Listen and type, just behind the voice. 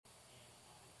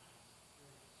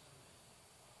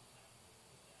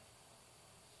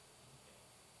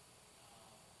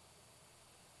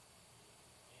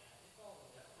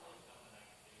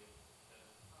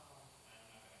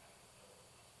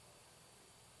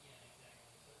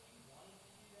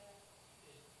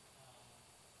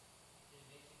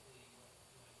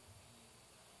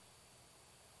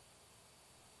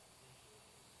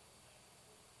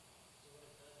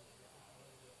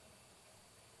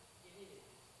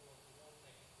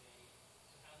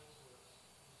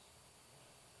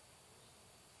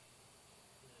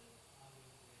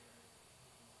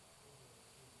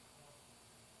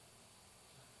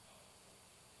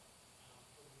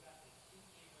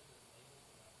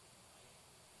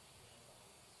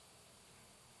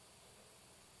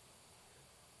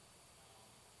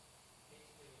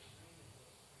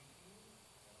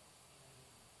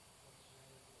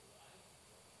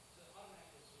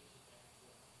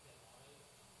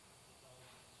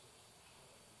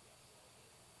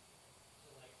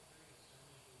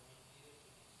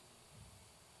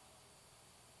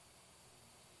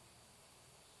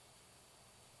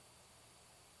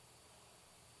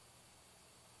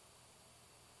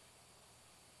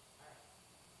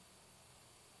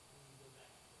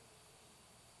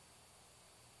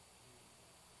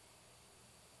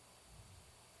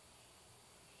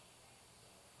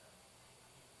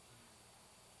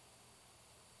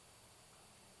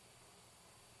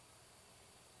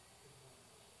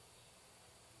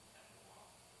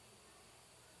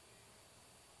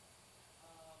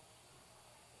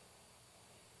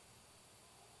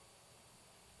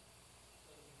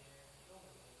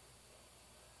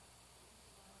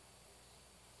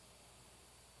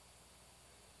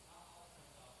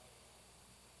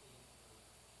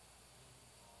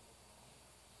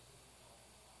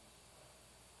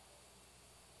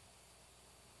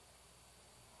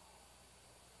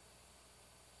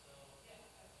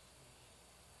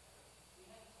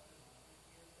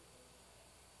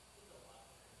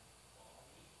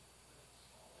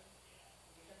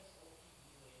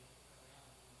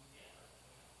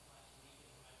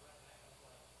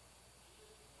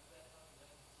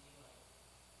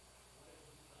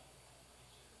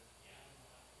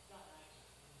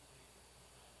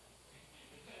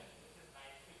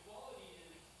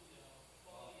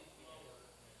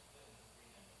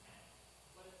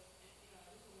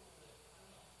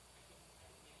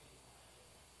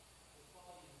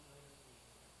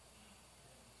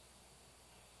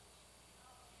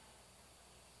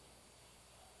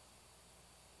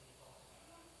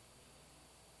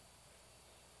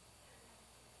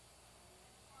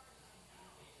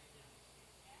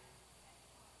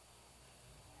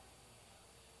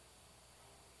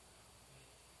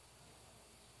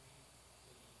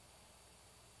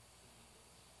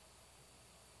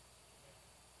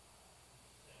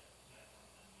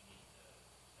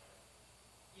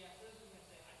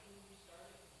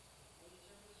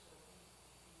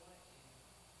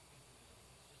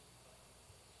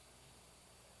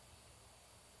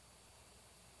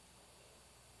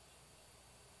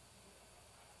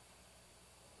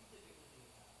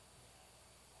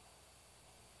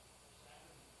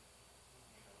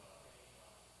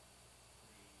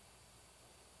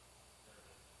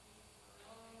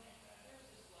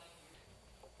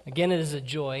Again, it is a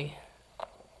joy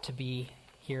to be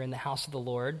here in the house of the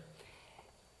Lord,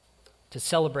 to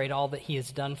celebrate all that He has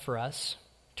done for us,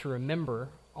 to remember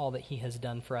all that He has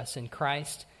done for us in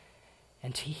Christ,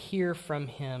 and to hear from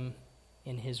Him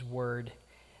in His Word.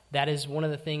 That is one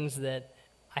of the things that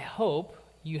I hope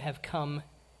you have come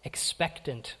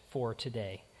expectant for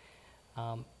today.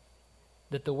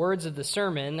 That the words of the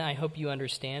sermon, I hope you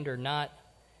understand, are not,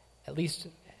 at least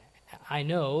I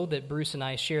know that Bruce and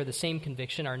I share the same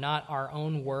conviction, are not our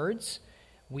own words.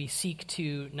 We seek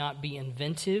to not be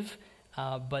inventive,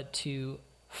 but to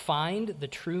find the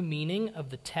true meaning of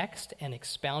the text and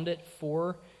expound it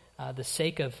for the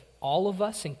sake of all of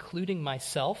us, including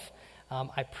myself.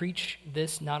 I preach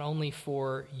this not only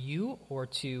for you or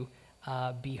to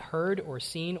be heard or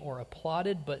seen or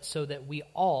applauded, but so that we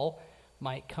all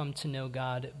might come to know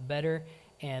God better.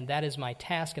 And that is my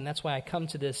task, and that's why I come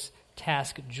to this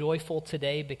task joyful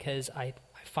today, because I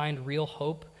find real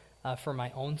hope for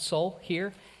my own soul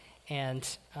here. And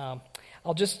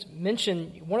I'll just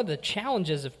mention one of the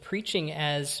challenges of preaching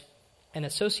as an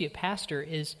associate pastor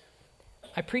is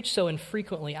I preach so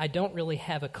infrequently, I don't really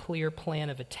have a clear plan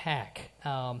of attack.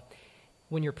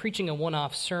 When you're preaching a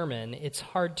one-off sermon, it's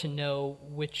hard to know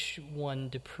which one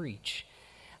to preach.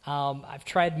 I've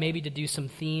tried maybe to do some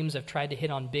themes. I've tried to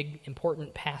hit on big,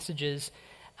 important passages.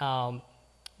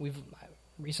 We've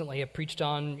recently have preached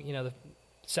on, the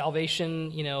salvation,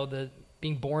 the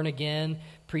being born again,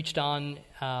 preached on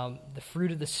the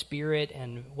fruit of the Spirit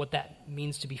and what that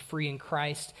means to be free in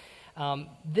Christ.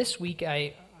 This week,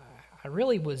 I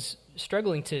really was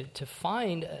struggling to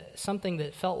find something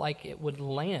that felt like it would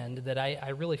land, that I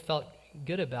really felt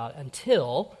good about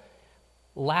until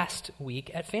last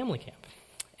week at family camp.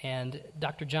 And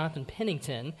Dr. Jonathan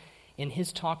Pennington, in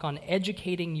his talk on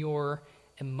educating your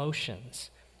emotions,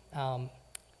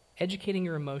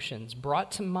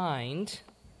 brought to mind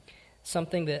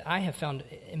something that I have found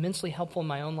immensely helpful in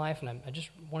my own life, and I just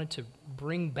wanted to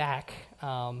bring back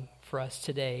for us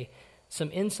today some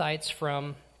insights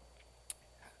from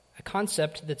a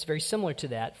concept that's very similar to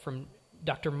that from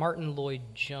Dr. Martin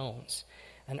Lloyd-Jones,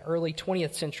 an early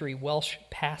 20th century Welsh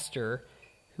pastor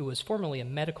who was formerly a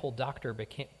medical doctor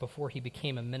before he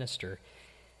became a minister.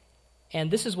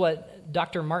 And this is what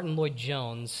Dr. Martin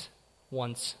Lloyd-Jones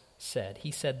once said.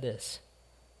 He said this: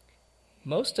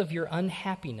 "Most of your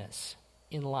unhappiness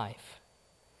in life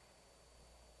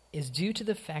is due to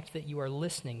the fact that you are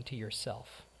listening to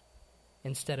yourself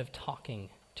instead of talking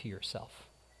to yourself."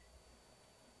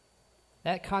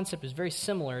 That concept is very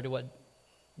similar to what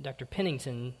Dr.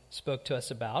 Pennington spoke to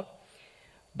us about,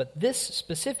 but this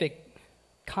specific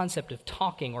concept of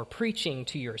talking or preaching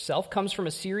to yourself comes from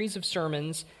a series of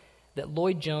sermons that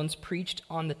Lloyd-Jones preached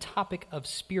on the topic of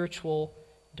spiritual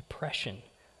depression.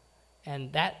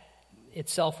 And that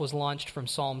itself was launched from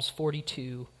Psalms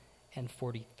 42 and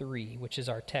 43, which is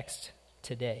our text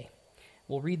today.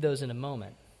 We'll read those in a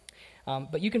moment.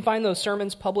 But you can find those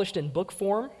sermons published in book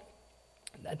form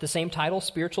at the same title,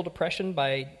 Spiritual Depression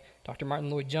by Dr. Martin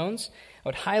Lloyd-Jones. I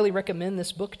would highly recommend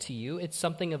this book to you. It's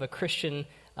something of a Christian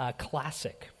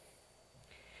classic.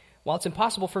 While it's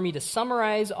impossible for me to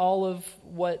summarize all of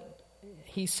what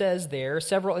he says there,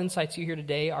 several insights you hear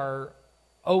today are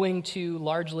owing to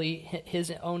largely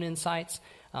his own insights,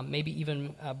 maybe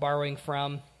even borrowing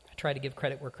from. I try to give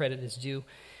credit where credit is due.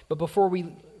 But before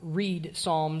we read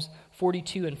Psalms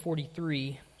 42 and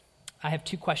 43, I have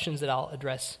two questions that I'll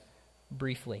address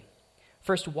briefly.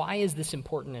 First, why is this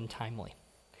important and timely?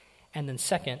 And then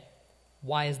second,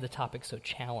 why is the topic so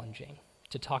challenging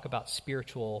to talk about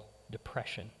spiritual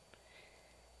depression?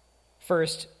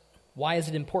 First, why is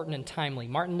it important and timely?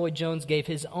 Martin Lloyd-Jones gave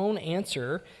his own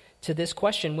answer to this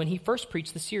question when he first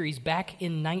preached the series back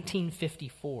in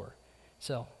 1954.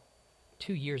 So,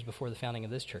 2 years before the founding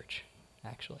of this church,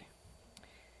 actually.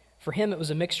 For him, it was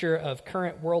a mixture of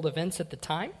current world events at the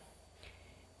time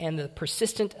and the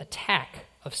persistent attack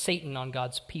of Satan on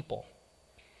God's people.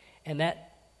 And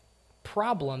that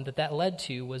problem that led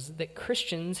to was that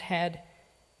Christians had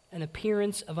an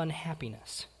appearance of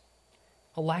unhappiness,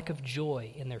 a lack of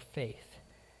joy in their faith,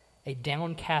 a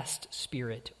downcast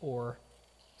spirit or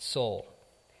soul.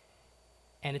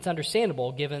 And it's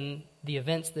understandable given the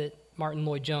events that Martin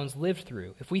Lloyd-Jones lived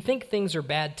through. If we think things are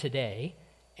bad today,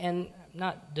 and I'm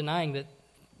not denying that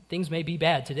things may be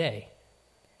bad today,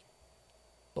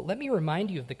 but let me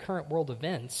remind you of the current world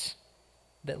events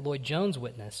that Lloyd-Jones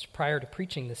witnessed prior to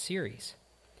preaching this series.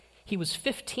 He was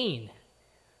 15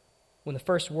 when the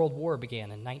First World War began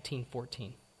in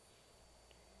 1914.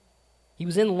 He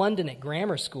was in London at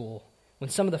grammar school when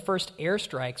some of the first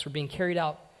airstrikes were being carried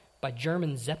out by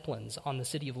German Zeppelins on the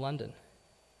city of London.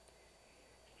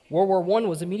 World War I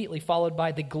was immediately followed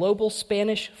by the global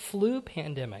Spanish flu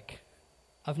pandemic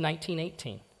of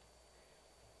 1918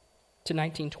 to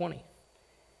 1920.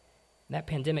 That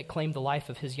pandemic claimed the life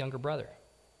of his younger brother.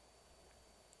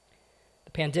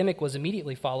 The pandemic was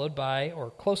immediately followed by,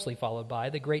 or closely followed by,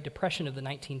 the Great Depression of the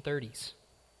 1930s.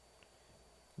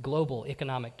 Global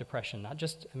economic depression, not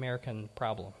just American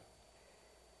problem.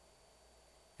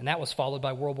 And that was followed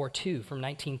by World War II from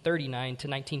 1939 to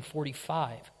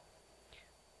 1945,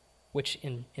 which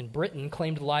in Britain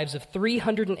claimed the lives of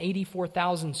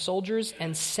 384,000 soldiers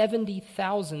and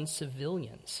 70,000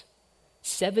 civilians.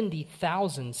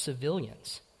 70,000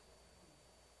 civilians.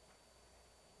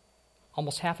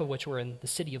 Almost half of which were in the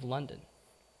city of London,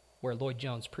 where Lloyd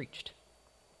Jones preached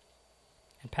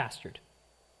and pastored.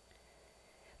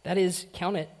 That is,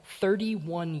 count it,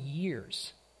 31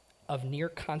 years of near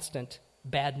constant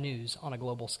bad news on a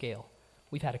global scale.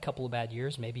 We've had a couple of bad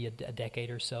years, maybe a decade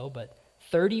or so, but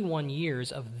 31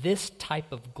 years of this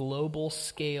type of global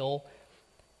scale.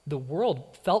 The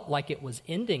world felt like it was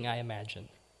ending, I imagine,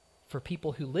 for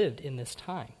people who lived in this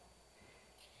time.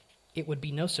 It would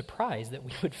be no surprise that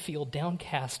we would feel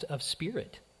downcast of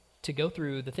spirit to go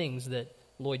through the things that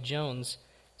Lloyd Jones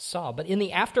saw. But in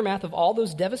the aftermath of all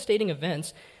those devastating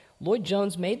events, Lloyd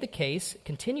Jones made the case,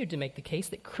 continued to make the case,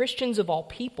 that Christians of all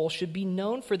people should be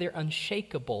known for their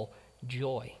unshakable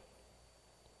joy.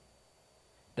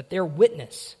 That their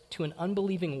witness to an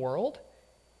unbelieving world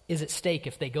is at stake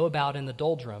if they go about in the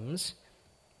doldrums,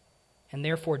 and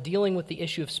therefore dealing with the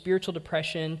issue of spiritual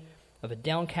depression, of a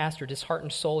downcast or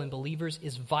disheartened soul in believers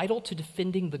is vital to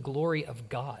defending the glory of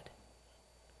God.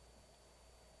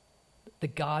 The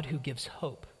God who gives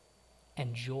hope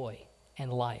and joy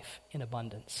and life in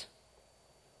abundance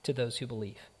to those who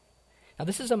believe. Now,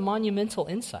 this is a monumental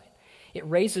insight. It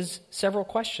raises several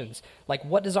questions, like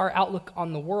what does our outlook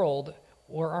on the world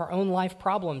or our own life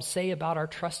problems say about our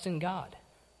trust in God,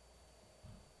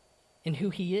 in who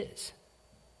He is,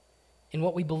 in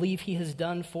what we believe He has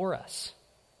done for us?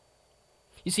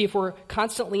 You see, if we're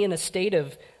constantly in a state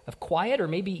of quiet or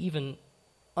maybe even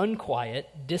unquiet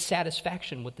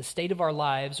dissatisfaction with the state of our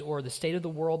lives or the state of the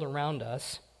world around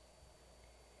us,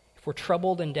 if we're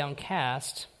troubled and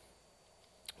downcast,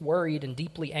 worried and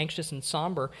deeply anxious and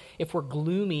somber, if we're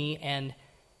gloomy and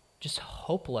just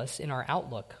hopeless in our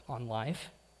outlook on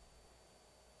life,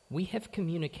 we have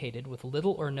communicated with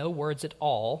little or no words at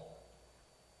all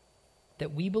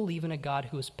that we believe in a God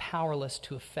who is powerless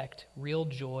to effect real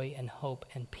joy and hope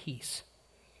and peace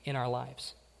in our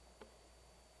lives.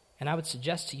 And I would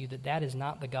suggest to you that that is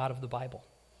not the God of the Bible.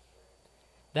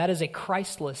 That is a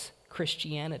Christless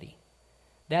Christianity.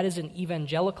 That is an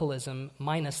evangelicalism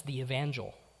minus the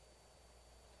evangel.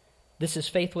 This is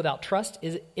faith without trust.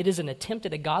 It is an attempt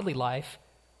at a godly life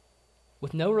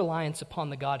with no reliance upon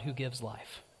the God who gives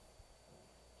life.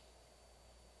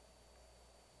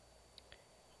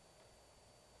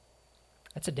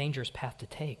 That's a dangerous path to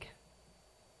take.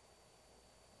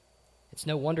 It's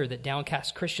no wonder that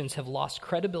downcast Christians have lost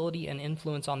credibility and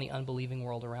influence on the unbelieving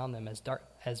world around them,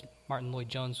 as Martin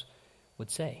Lloyd-Jones would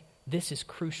say. This is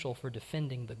crucial for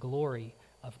defending the glory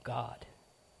of God.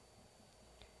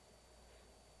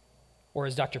 Or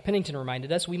as Dr. Pennington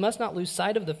reminded us, we must not lose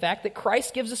sight of the fact that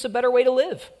Christ gives us a better way to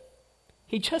live.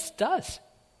 He just does.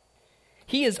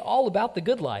 He is all about the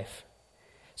good life.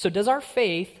 So does our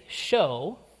faith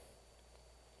show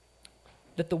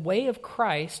that the way of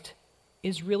Christ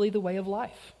is really the way of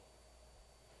life,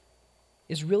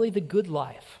 is really the good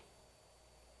life?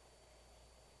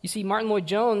 You see, Martin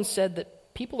Lloyd-Jones said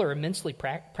that people are immensely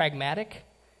pragmatic.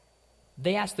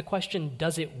 They ask the question,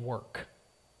 does it work?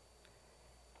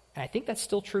 And I think that's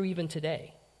still true even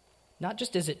today. Not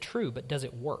just is it true, but does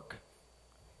it work?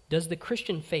 Does the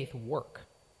Christian faith work?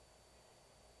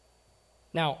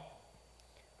 Now,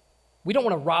 we don't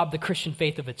want to rob the Christian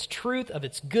faith of its truth, of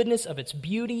its goodness, of its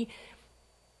beauty.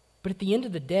 But at the end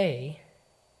of the day,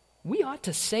 we ought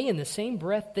to say in the same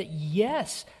breath that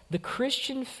yes, the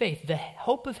Christian faith, the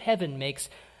hope of heaven, makes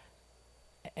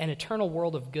an eternal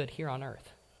world of good here on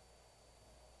earth.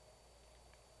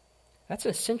 That's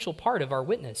an essential part of our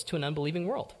witness to an unbelieving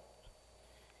world.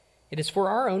 It is for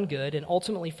our own good and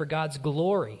ultimately for God's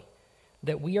glory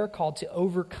that we are called to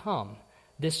overcome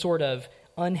this sort of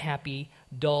unhappy,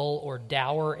 dull, or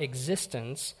dour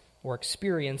existence or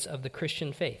experience of the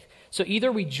Christian faith. So either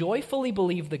we joyfully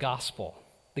believe the gospel,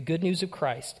 the good news of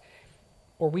Christ,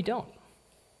 or we don't.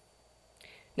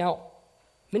 Now,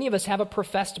 many of us have a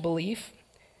professed belief,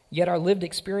 yet our lived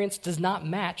experience does not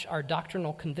match our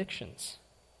doctrinal convictions.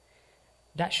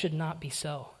 That should not be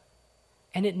so,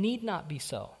 and it need not be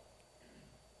so.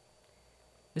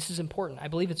 This is important. I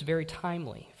believe it's very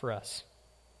timely for us.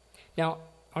 Now,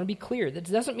 I want to be clear. That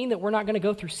doesn't mean that we're not going to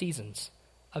go through seasons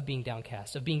of being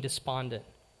downcast, of being despondent.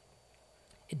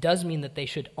 It does mean that they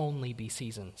should only be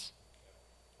seasons.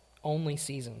 Only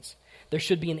seasons. There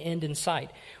should be an end in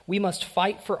sight. We must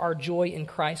fight for our joy in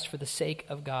Christ for the sake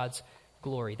of God's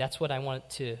glory. That's what I want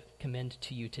to commend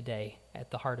to you today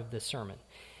at the heart of this sermon.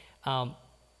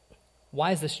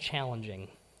 Why is this challenging?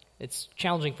 It's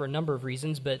challenging for a number of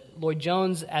reasons, but Lloyd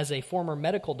Jones, as a former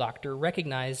medical doctor,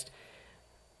 recognized,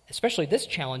 especially this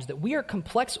challenge, that we are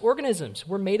complex organisms.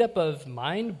 We're made up of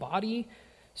mind, body,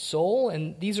 soul,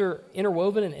 and these are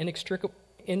interwoven and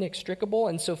inextricable.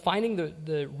 And so finding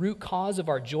the root cause of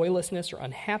our joylessness or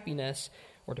unhappiness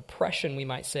or depression, we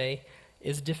might say,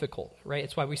 is difficult, right?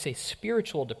 It's why we say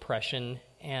spiritual depression,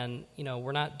 and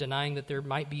we're not denying that there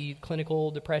might be clinical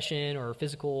depression or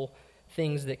physical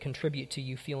things that contribute to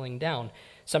you feeling down.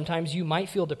 Sometimes you might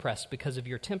feel depressed because of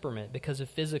your temperament, because of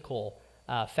physical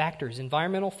factors,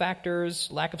 environmental factors,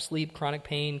 lack of sleep, chronic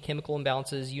pain, chemical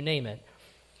imbalances, you name it.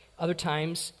 Other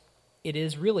times, it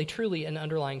is really, truly an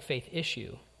underlying faith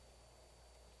issue,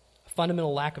 a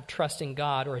fundamental lack of trust in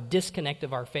God, or a disconnect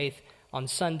of our faith on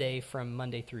Sunday from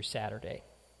Monday through Saturday.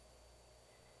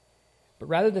 But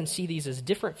rather than see these as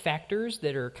different factors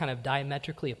that are kind of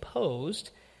diametrically opposed,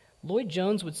 Lloyd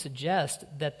Jones would suggest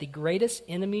that the greatest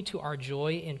enemy to our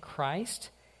joy in Christ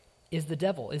is the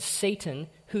devil, is Satan,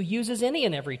 who uses any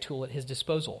and every tool at his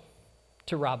disposal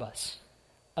to rob us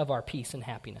of our peace and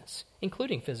happiness,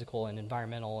 including physical and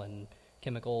environmental and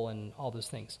chemical and all those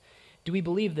things. Do we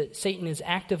believe that Satan is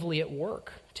actively at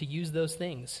work to use those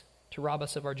things to rob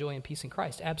us of our joy and peace in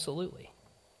Christ? Absolutely.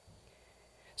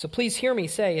 So please hear me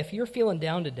say, if you're feeling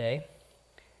down today,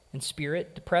 in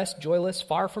spirit, depressed, joyless,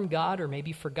 far from God, or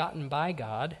maybe forgotten by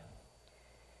God,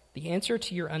 the answer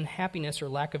to your unhappiness or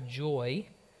lack of joy,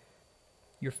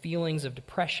 your feelings of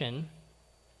depression,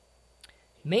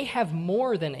 may have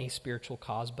more than a spiritual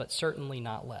cause, but certainly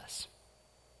not less.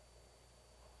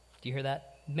 Do you hear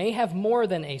that? May have more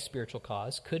than a spiritual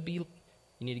cause. Could be you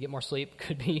need to get more sleep.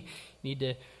 Could be you need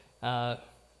to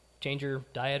change your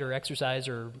diet or exercise,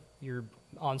 or you're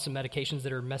on some medications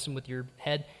that are messing with your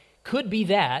head. Could be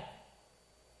that.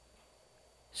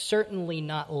 Certainly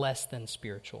not less than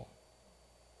spiritual,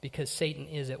 because Satan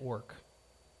is at work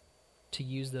to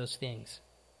use those things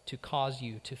to cause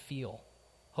you to feel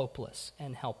hopeless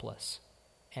and helpless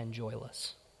and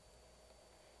joyless.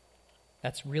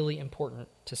 That's really important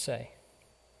to say.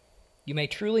 You may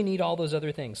truly need all those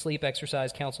other things, sleep,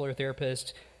 exercise, counselor,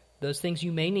 therapist, those things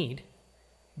you may need,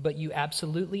 but you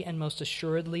absolutely and most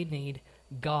assuredly need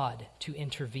God to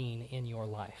intervene in your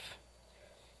life.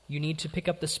 You need to pick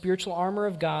up the spiritual armor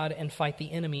of God and fight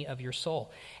the enemy of your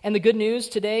soul. And the good news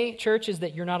today, church, is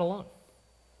that you're not alone.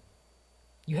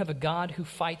 You have a God who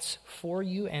fights for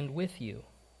you and with you.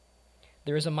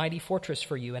 There is a mighty fortress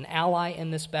for you, an ally in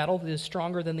this battle that is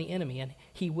stronger than the enemy, and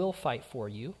he will fight for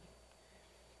you.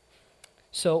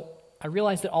 So I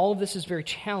realize that all of this is very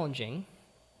challenging.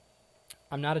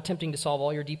 I'm not attempting to solve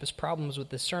all your deepest problems with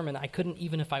this sermon. I couldn't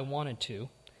even if I wanted to.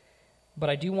 But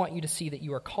I do want you to see that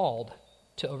you are called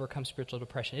to overcome spiritual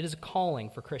depression. It is a calling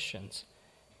for Christians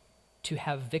to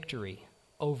have victory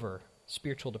over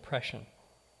spiritual depression.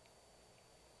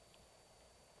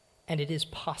 And it is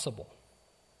possible.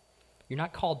 You're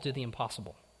not called to the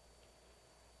impossible.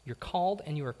 You're called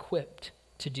and you're equipped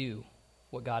to do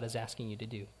what God is asking you to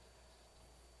do.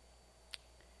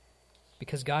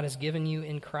 Because God has given you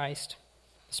in Christ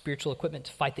spiritual equipment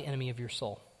to fight the enemy of your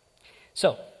soul.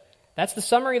 So, that's the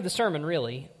summary of the sermon,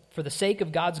 really. For the sake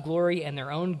of God's glory and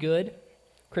their own good,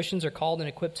 Christians are called and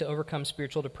equipped to overcome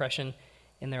spiritual depression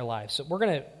in their lives. So we're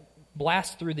going to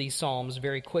blast through these Psalms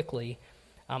very quickly.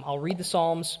 I'll read the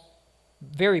Psalms,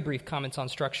 very brief comments on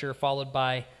structure, followed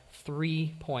by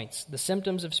 3 points. The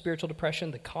symptoms of spiritual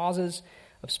depression, the causes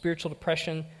of spiritual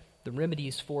depression, the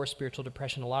remedies for spiritual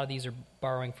depression. A lot of these are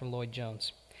borrowing from Lloyd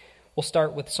Jones. We'll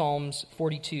start with Psalms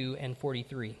 42 and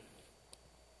 43.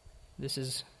 This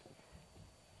is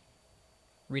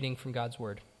reading from God's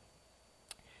Word.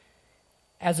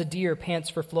 As a deer pants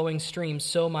for flowing streams,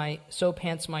 so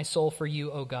pants my soul for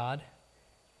you, O God.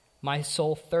 My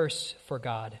soul thirsts for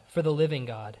God, for the living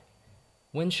God.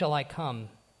 When shall I come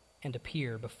and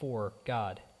appear before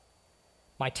God?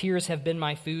 My tears have been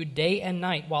my food day and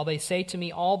night, while they say to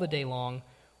me all the day long,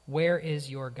 where is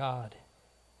your God?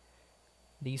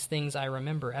 These things I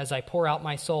remember as I pour out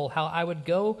my soul, how I would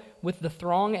go with the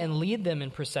throng and lead them in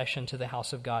procession to the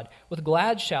house of God, with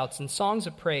glad shouts and songs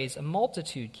of praise, a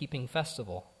multitude keeping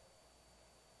festival.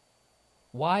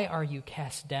 Why are you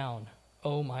cast down,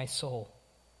 O my soul?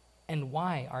 And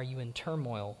why are you in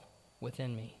turmoil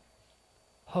within me?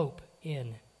 Hope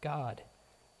in God,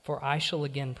 for I shall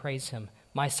again praise him,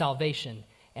 my salvation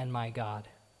and my God.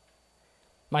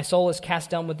 My soul is cast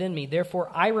down within me. Therefore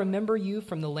I remember you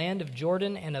from the land of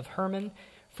Jordan and of Hermon,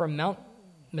 from Mount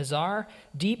Mizar.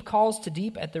 Deep calls to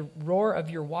deep at the roar of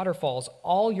your waterfalls.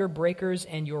 All your breakers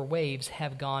and your waves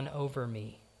have gone over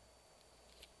me.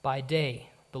 By day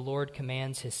the Lord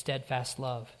commands his steadfast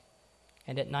love,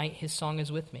 and at night his song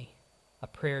is with me, a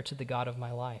prayer to the God of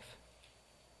my life.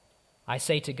 I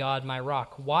say to God, my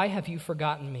rock, why have you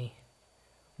forgotten me?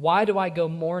 Why do I go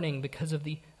mourning because of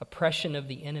the oppression of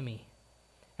the enemy?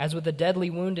 As with a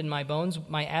deadly wound in my bones,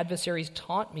 my adversaries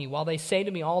taunt me while they say to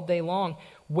me all day long,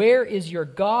 where is your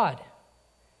God?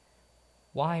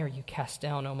 Why are you cast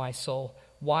down, O my soul?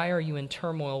 Why are you in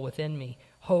turmoil within me?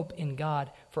 Hope in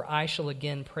God, for I shall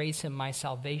again praise him, my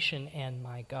salvation and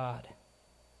my God.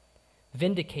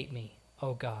 Vindicate me,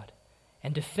 O God,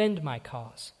 and defend my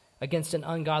cause against an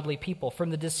ungodly people.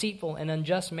 From the deceitful and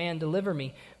unjust man deliver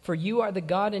me, for you are the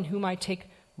God in whom I take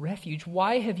refuge.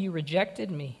 Why have you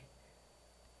rejected me?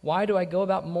 Why do I go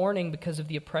about mourning because of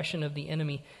the oppression of the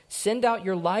enemy? Send out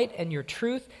your light and your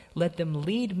truth. Let them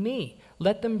lead me.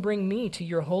 Let them bring me to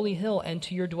your holy hill and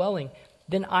to your dwelling.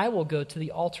 Then I will go to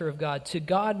the altar of God, to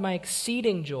God my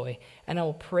exceeding joy, and I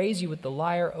will praise you with the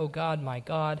lyre, O God, my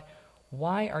God.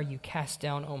 Why are you cast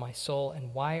down, O my soul,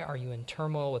 and why are you in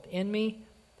turmoil within me?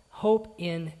 Hope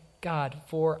in God,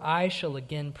 for I shall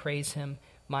again praise him,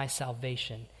 my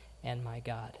salvation and my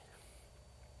God.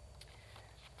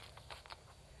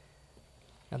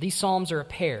 Now, these psalms are a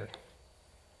pair.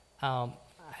 I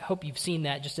hope you've seen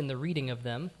that just in the reading of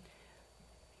them.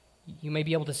 You may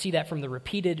be able to see that from the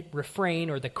repeated refrain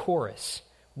or the chorus.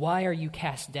 Why are you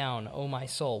cast down, O my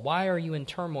soul? Why are you in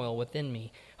turmoil within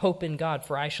me? Hope in God,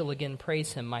 for I shall again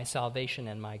praise him, my salvation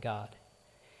and my God.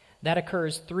 That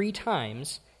occurs 3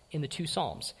 times in the 2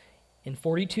 Psalms, in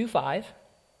 42:5,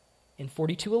 in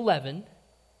 42:11,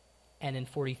 and in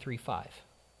 43:5.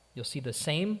 You'll see the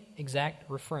same exact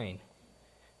refrain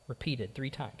repeated 3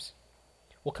 times.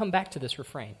 We'll come back to this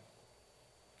refrain.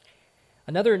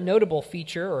 Another notable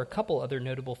feature, or a couple other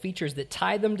notable features that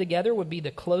tie them together, would be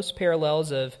the close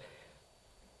parallels of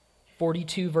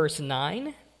 42 verse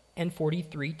 9 and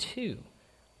 43:2.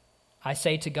 I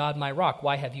say to God, my rock,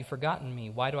 why have you forgotten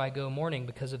me? Why do I go mourning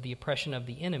because of the oppression of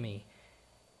the enemy?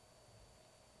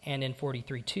 And in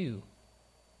 43:2,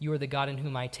 you are the God in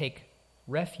whom I take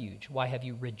refuge. Why have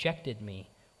you rejected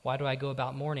me? Why do I go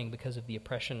about mourning because of the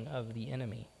oppression of the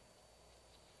enemy?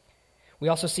 We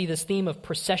also see this theme of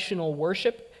processional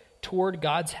worship toward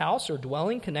God's house or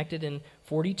dwelling connected in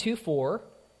 42:4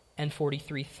 and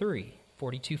 43:3.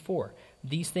 42:4.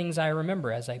 These things I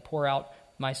remember as I pour out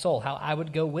my soul, how I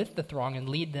would go with the throng and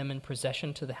lead them in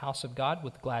procession to the house of God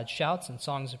with glad shouts and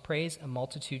songs of praise, a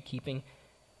multitude-keeping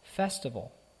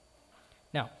festival.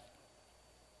 Now,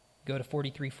 go to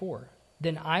 43:4.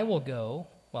 Then I will go,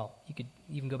 well, you could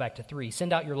even go back to 3.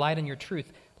 Send out your light and your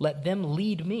truth. Let them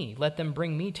lead me. Let them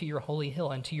bring me to your holy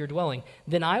hill and to your dwelling.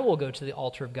 Then I will go to the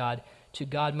altar of God, to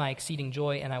God my exceeding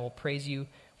joy, and I will praise you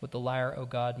with the lyre, O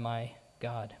God, my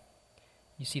God.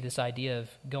 You see this idea of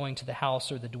going to the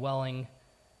house or the dwelling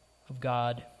of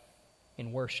God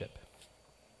in worship.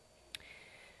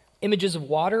 Images of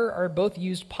water are both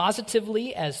used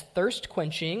positively as thirst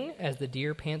quenching, as the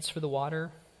deer pants for the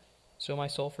water, so my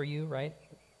soul for you, right?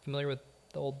 Familiar with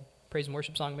the old praise and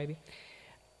worship song maybe?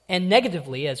 And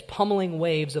negatively as pummeling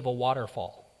waves of a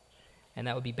waterfall. And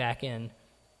that would be back in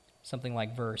something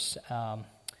like verse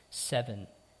 7.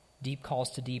 Deep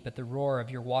calls to deep at the roar of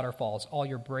your waterfalls. All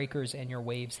your breakers and your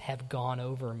waves have gone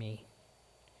over me.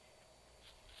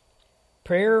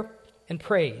 Prayer and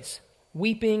praise,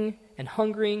 weeping and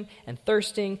hungering and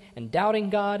thirsting and doubting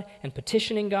God and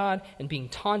petitioning God and being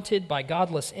taunted by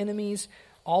godless enemies,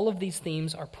 all of these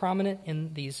themes are prominent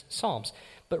in these psalms.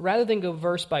 But rather than go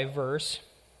verse by verse,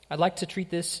 I'd like to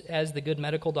treat this as the good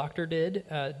medical doctor did,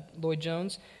 Lloyd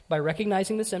Jones, by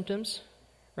recognizing the symptoms,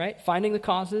 right, finding the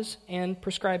causes, and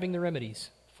prescribing the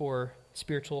remedies for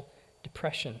spiritual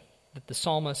depression that the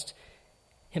psalmist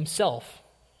himself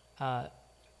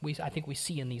I think we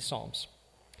see in these psalms.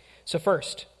 So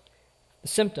first, the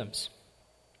symptoms.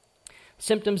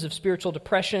 Symptoms of spiritual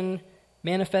depression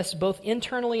manifest both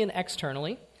internally and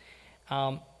externally.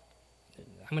 I'm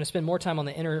going to spend more time on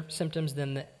the inner symptoms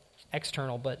than the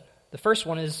external, but the first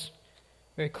one is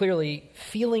very clearly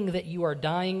feeling that you are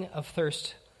dying of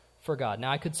thirst for God.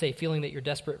 Now, I could say feeling that you're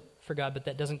desperate for God, but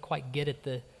that doesn't quite get at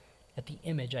the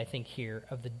image, I think, here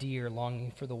of the deer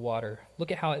longing for the water.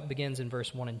 Look at how it begins in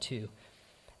verse 1 and 2.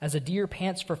 As a deer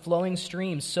pants for flowing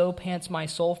streams, so pants my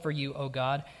soul for you, O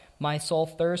God. My soul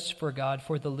thirsts for God,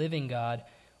 for the living God.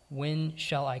 When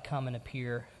shall I come and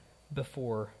appear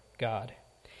before God.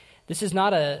 This is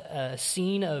not a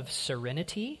scene of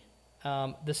serenity.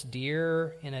 This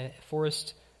deer in a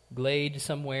forest glade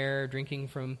somewhere drinking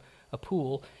from a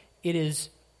pool. It is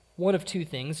one of two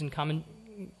things, and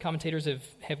commentators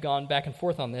have gone back and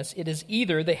forth on this. It is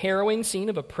either the harrowing scene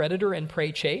of a predator and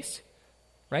prey chase,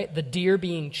 right? The deer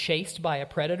being chased by a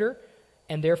predator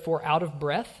and therefore out of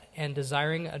breath and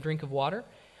desiring a drink of water.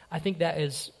 I think that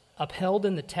is upheld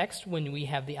in the text when we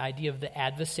have the idea of the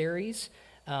adversaries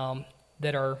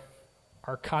that are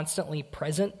constantly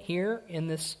present here in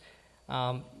this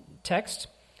text.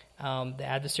 The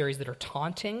adversaries that are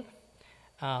taunting.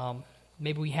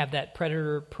 Maybe we have that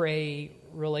predator-prey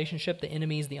relationship, the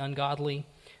enemies, the ungodly,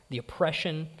 the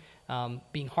oppression,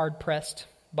 being hard-pressed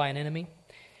by an enemy.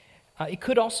 It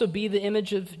could also be the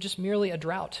image of just merely a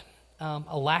drought,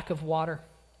 a lack of water.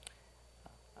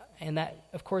 And that,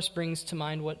 of course, brings to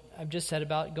mind what I've just said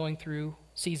about going through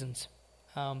seasons.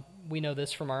 We know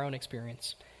this from our own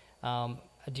experience. A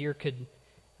deer could,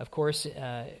 of course,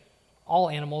 all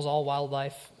animals, all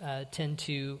wildlife tend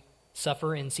to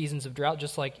suffer in seasons of drought,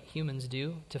 just like humans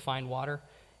do, to find water.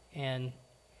 And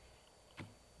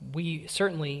we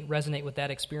certainly resonate with that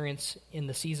experience in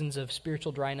the seasons of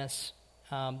spiritual dryness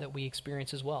that we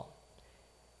experience as well.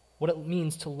 What it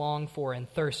means to long for and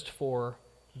thirst for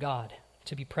God,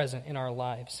 to be present in our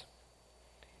lives.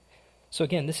 So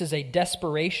again, this is a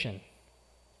desperation.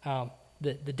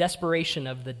 The desperation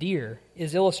of the deer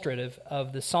is illustrative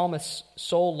of the psalmist's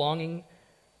soul longing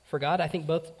for God. I think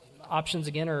both options,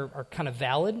 again, are kind of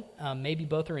valid. Maybe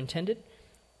both are intended.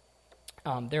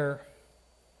 There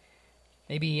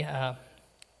may be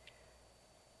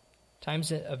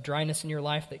times of dryness in your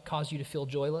life that cause you to feel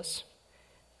joyless.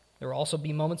 There will also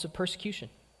be moments of persecution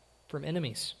from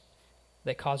enemies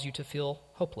that cause you to feel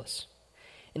hopeless.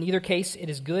 In either case, it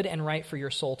is good and right for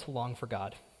your soul to long for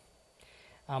God.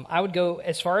 I would go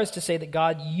as far as to say that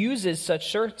God uses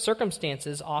such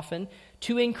circumstances often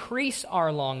to increase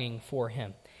our longing for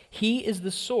Him. He is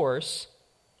the source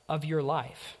of your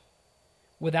life.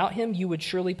 Without Him, you would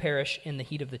surely perish in the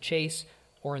heat of the chase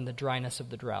or in the dryness of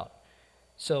the drought.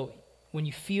 So when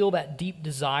you feel that deep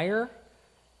desire,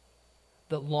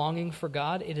 the longing for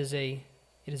God, it is a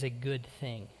good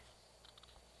thing.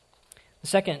 The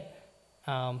second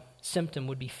symptom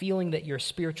would be feeling that your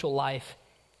spiritual life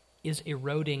is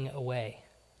eroding away.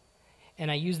 And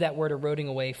I use that word eroding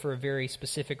away for a very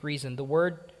specific reason. The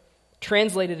word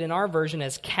translated in our version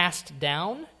as cast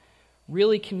down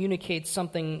really communicates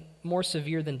something more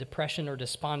severe than depression or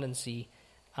despondency,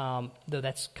 though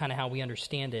that's kind of how we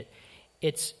understand it.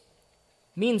 It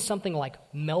means something like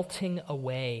melting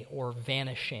away or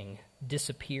vanishing,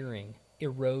 disappearing,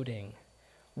 eroding.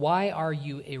 Why are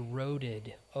you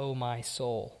eroded, O my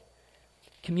soul?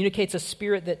 Communicates a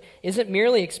spirit that isn't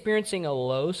merely experiencing a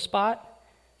low spot,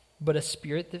 but a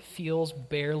spirit that feels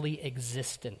barely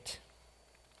existent.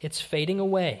 It's fading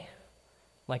away,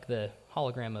 like the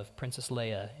hologram of Princess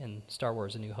Leia in Star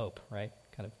Wars: A New Hope, right?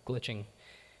 Kind of glitching.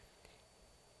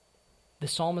 The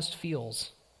psalmist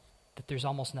feels that there's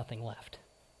almost nothing left.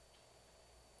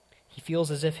 He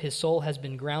feels as if his soul has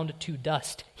been ground to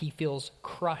dust. He feels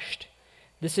crushed.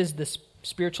 This is the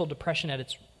spiritual depression at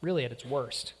its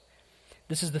worst.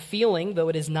 This is the feeling, though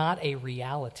it is not a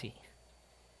reality,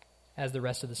 as the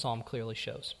rest of the psalm clearly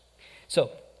shows.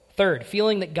 So, third,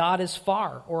 feeling that God is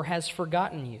far or has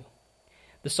forgotten you.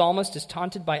 The psalmist is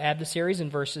taunted by adversaries in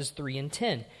verses 3 and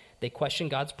 10. They question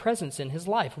God's presence in his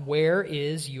life. Where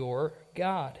is your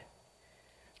God?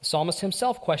 The psalmist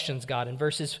himself questions God in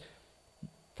verses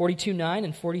 42:9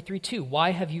 and 43:2.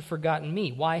 Why have you forgotten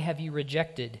me? Why have you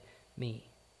rejected me?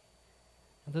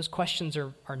 Now, those questions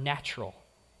are natural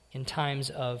in times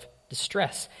of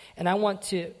distress. And I want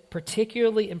to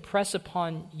particularly impress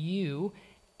upon you,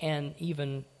 and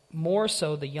even more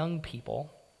so the young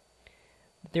people,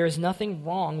 there is nothing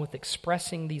wrong with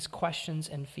expressing these questions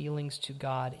and feelings to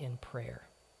God in prayer.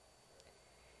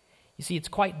 You see, it's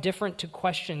quite different to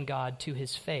question God to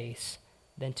his face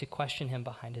than to question him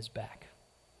behind his back.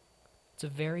 It's a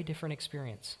very different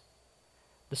experience.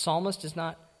 The psalmist is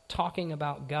not talking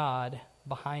about God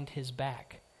behind his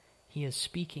back. He is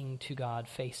speaking to God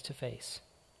face to face.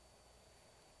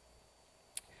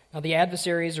 Now, the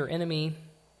adversaries or enemy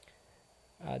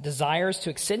desires to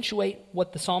accentuate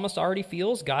what the psalmist already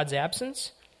feels, God's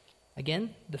absence.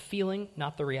 Again, the feeling,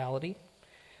 not the reality.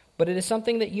 But it is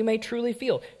something that you may truly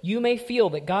feel. You may feel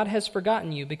that God has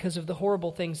forgotten you because of the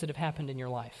horrible things that have happened in your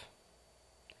life.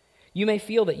 You may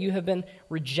feel that you have been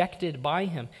rejected by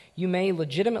him. You may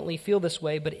legitimately feel this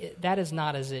way, but that is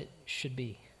not as it should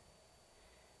be.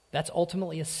 That's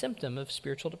ultimately a symptom of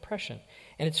spiritual depression.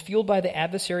 And it's fueled by the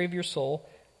adversary of your soul,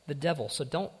 the devil. So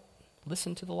don't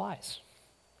listen to the lies.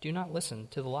 Do not listen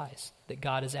to the lies that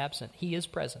God is absent. He is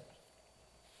present.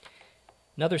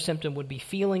 Another symptom would be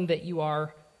feeling that you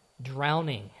are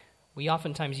drowning. We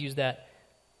oftentimes use that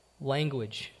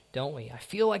language, don't we? I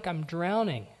feel like I'm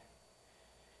drowning.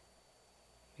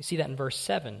 We see that in verse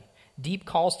 7. Deep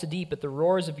calls to deep at the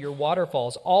roars of your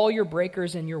waterfalls. All your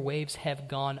breakers and your waves have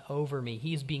gone over me.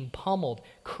 He is being pummeled,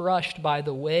 crushed by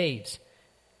the waves.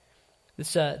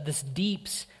 This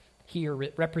deeps here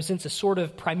represents a sort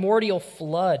of primordial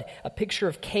flood, a picture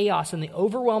of chaos and the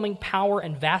overwhelming power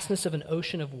and vastness of an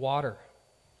ocean of water.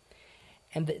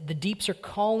 And the deeps are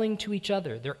calling to each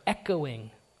other. They're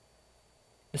echoing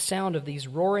the sound of these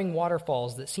roaring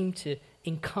waterfalls that seem to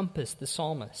encompass the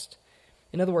psalmist.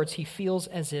 In other words, he feels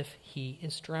as if he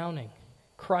is drowning,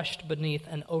 crushed beneath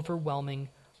an overwhelming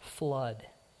flood.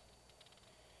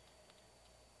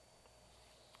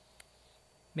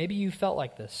 Maybe you felt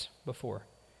like this before.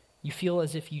 You feel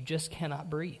as if you just cannot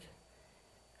breathe,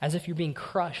 as if you're being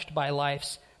crushed by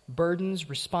life's burdens,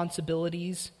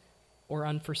 responsibilities, or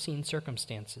unforeseen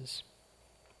circumstances.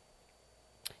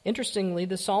 Interestingly,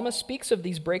 the psalmist speaks of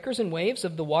these breakers and waves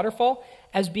of the waterfall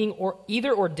as being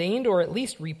either ordained or at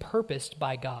least repurposed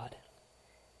by God.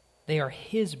 They are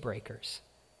his breakers.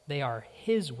 They are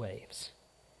his waves.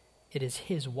 It is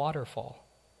his waterfall.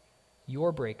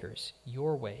 Your breakers,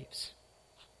 your waves,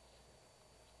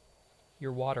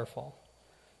 your waterfall.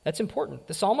 That's important.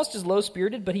 The psalmist is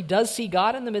low-spirited, but he does see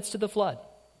God in the midst of the flood.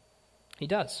 He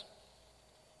does.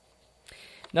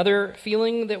 Another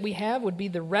feeling that we have would be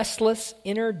the restless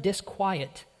inner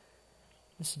disquiet,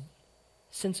 this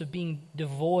sense of being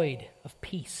devoid of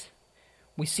peace.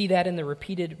 We see that in the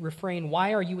repeated refrain,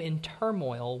 "Why are you in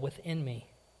turmoil within me?"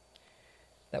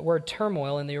 That word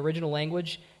turmoil in the original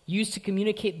language used to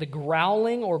communicate the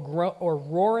growling or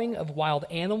roaring of wild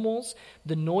animals,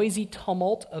 the noisy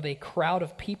tumult of a crowd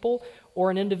of people, or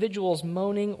an individual's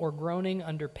moaning or groaning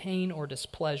under pain or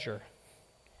displeasure.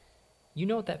 You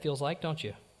know what that feels like, don't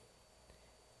you?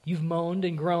 You've moaned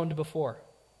and groaned before.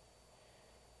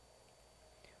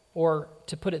 Or,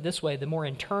 to put it this way, the more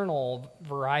internal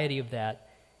variety of that,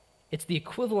 it's the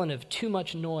equivalent of too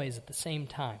much noise at the same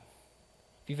time.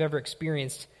 If you've ever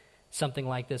experienced something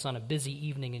like this on a busy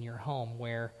evening in your home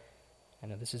where, I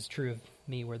know this is true of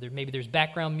me, where maybe there's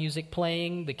background music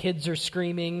playing, the kids are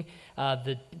screaming,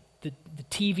 the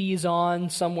TV is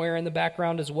on somewhere in the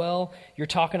background as well, you're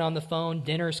talking on the phone,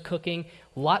 dinner's cooking,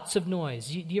 lots of noise.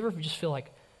 Do you ever just feel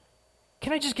like,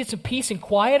 can I just get some peace and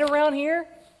quiet around here?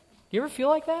 You ever feel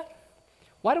like that?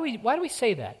 Why do we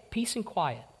say that? Peace and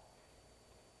quiet.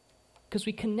 Because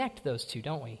we connect those two,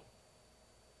 don't we?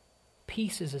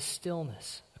 Peace is a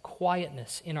stillness, a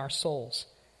quietness in our souls.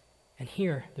 And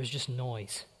here, there's just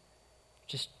noise,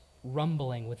 just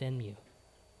rumbling within you.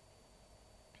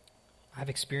 I've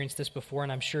experienced this before,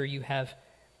 and I'm sure you have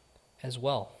as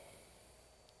well.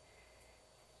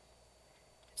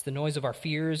 It's the noise of our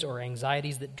fears or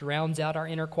anxieties that drowns out our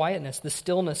inner quietness, the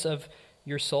stillness of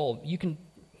your soul. You can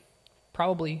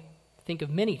probably think of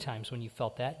many times when you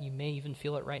felt that. You may even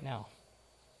feel it right now.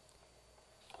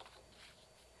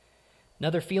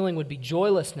 Another feeling would be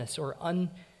joylessness or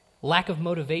lack of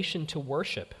motivation to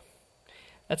worship.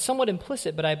 That's somewhat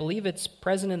implicit, but I believe it's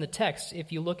present in the text.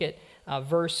 If you look at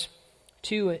verse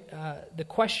 2, the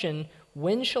question,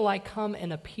 when shall I come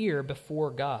and appear before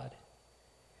God?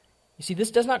 You see, this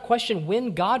does not question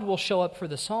when God will show up for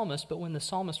the psalmist, but when the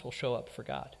psalmist will show up for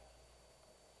God.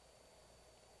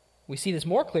 We see this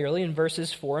more clearly in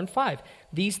verses 4 and 5.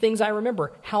 These things I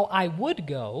remember, how I would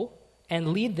go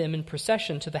and lead them in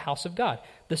procession to the house of God.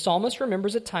 The psalmist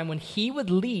remembers a time when he would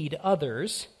lead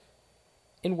others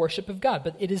in worship of God,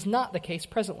 but it is not the case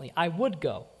presently. I would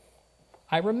go.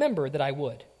 I remember that I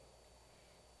would.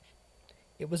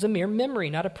 It was a mere memory,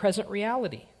 not a present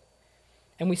reality.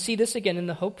 And we see this again in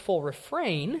the hopeful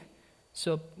refrain,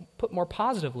 so put more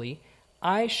positively,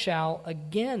 I shall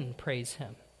again praise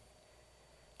him.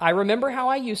 I remember how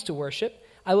I used to worship.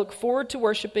 I look forward to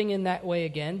worshiping in that way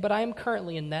again, but I am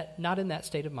currently not in that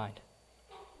state of mind.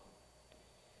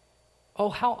 Oh,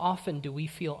 how often do we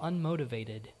feel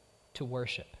unmotivated to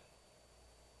worship?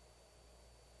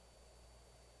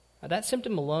 Now, that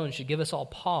symptom alone should give us all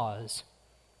pause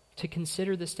to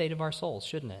consider the state of our souls,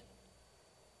 shouldn't it?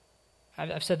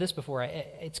 I've said this before.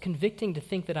 It's convicting to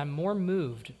think that I'm more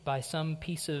moved by some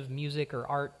piece of music or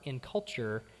art in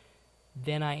culture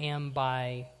than I am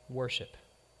by worship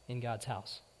in God's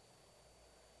house.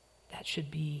 That should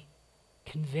be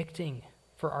convicting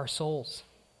for our souls.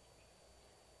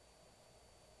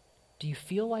 Do you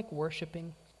feel like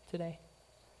worshiping today?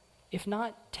 If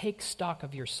not, take stock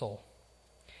of your soul.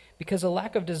 because a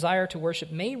lack of desire to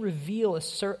worship may reveal a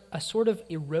sort of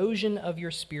erosion of your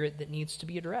spirit that needs to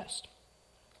be addressed.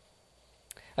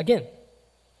 Again,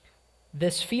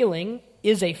 this feeling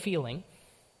is a feeling,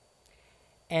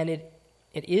 and it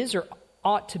is or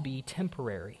ought to be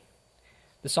temporary.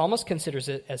 The psalmist considers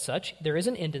it as such. There is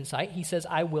an end in sight. He says,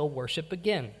 I will worship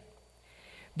again.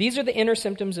 These are the inner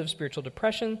symptoms of spiritual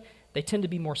depression. They tend to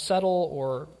be more subtle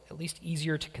or at least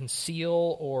easier to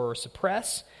conceal or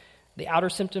suppress. The outer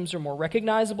symptoms are more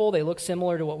recognizable. They look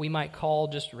similar to what we might call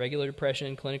just regular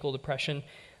depression, clinical depression.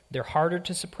 They're harder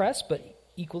to suppress, but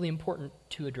equally important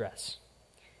to address.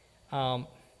 They're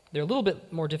a little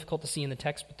bit more difficult to see in the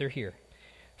text, but they're here.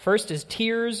 First is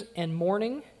tears and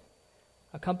mourning,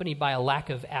 accompanied by a lack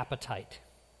of appetite.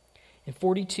 In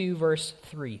 42, verse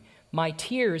 3, my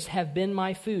tears have been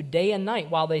my food day and night,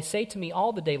 while they say to me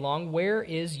all the day long, where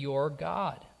is your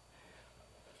God?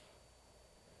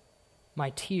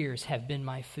 My tears have been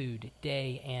my food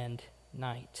day and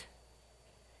night.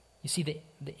 You see, the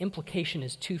implication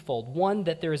is twofold. One,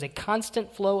 that there is a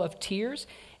constant flow of tears,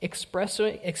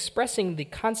 expressing the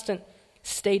constant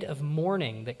state of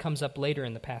mourning that comes up later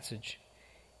in the passage.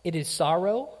 It is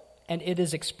sorrow, and it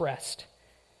is expressed.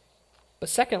 But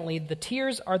secondly, the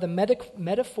tears are the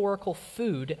metaphorical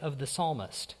food of the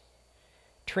psalmist.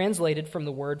 Translated from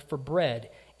the word for bread,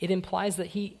 it implies that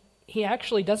he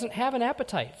actually doesn't have an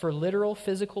appetite for literal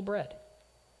physical bread.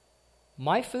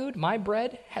 My food, my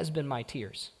bread, has been my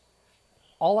tears.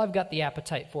 All I've got the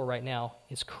appetite for right now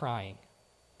is crying.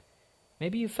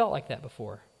 Maybe you felt like that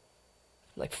before.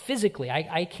 Like physically,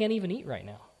 I can't even eat right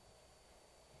now.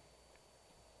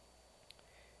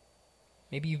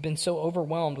 Maybe you've been so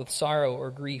overwhelmed with sorrow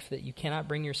or grief that you cannot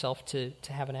bring yourself to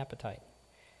have an appetite.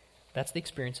 That's the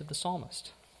experience of the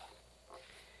psalmist.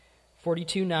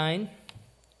 42:9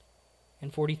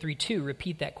 and 43:2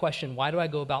 repeat that question, why do I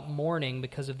go about mourning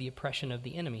because of the oppression of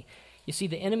the enemy? You see,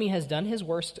 the enemy has done his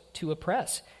worst to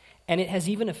oppress, and it has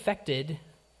even affected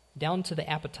down to the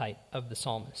appetite of the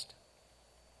psalmist.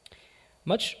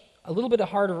 A little bit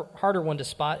harder one to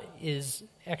spot is,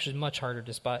 actually much harder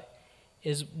to spot,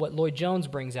 is what Lloyd Jones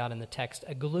brings out in the text,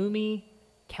 a gloomy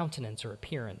countenance or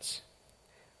appearance.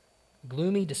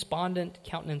 Gloomy, despondent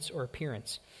countenance or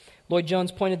appearance. Lloyd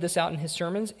Jones pointed this out in his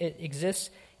sermons. It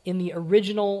exists in the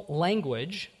original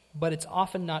language, but it's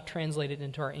often not translated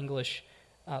into our English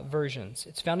versions.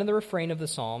 It's found in the refrain of the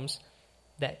Psalms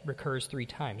that recurs 3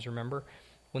 times, remember?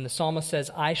 When the psalmist says,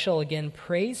 I shall again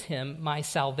praise him, my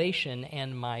salvation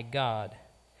and my God.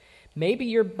 Maybe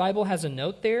your Bible has a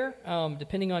note there,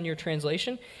 depending on your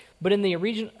translation, but in the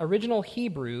original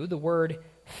Hebrew, the word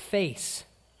face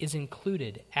is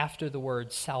included after the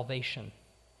word salvation.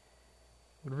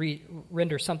 It would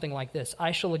render something like this,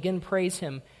 I shall again praise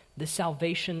him, the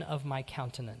salvation of my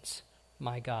countenance,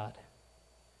 my God.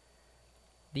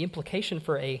 The implication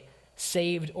for a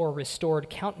saved or restored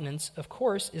countenance, of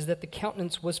course, is that the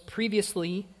countenance was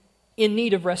previously in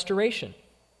need of restoration.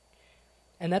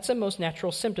 And that's a most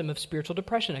natural symptom of spiritual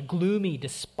depression, a gloomy,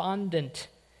 despondent,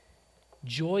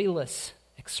 joyless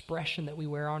expression that we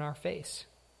wear on our face.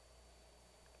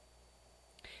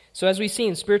 So as we've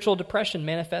seen, spiritual depression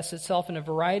manifests itself in a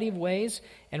variety of ways,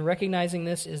 and recognizing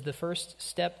this is the first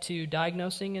step to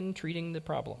diagnosing and treating the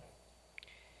problem.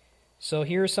 So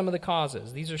here are some of the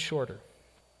causes. These are shorter.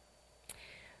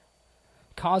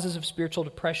 Causes of spiritual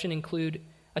depression include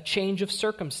a change of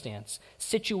circumstance,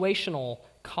 situational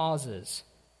causes.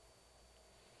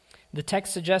 The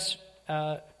text suggests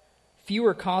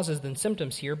fewer causes than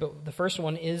symptoms here, but the first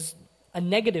one is a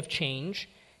negative change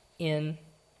in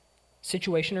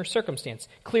situation or circumstance.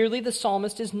 Clearly, the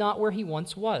psalmist is not where he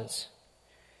once was.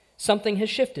 Something has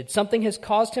shifted. Something has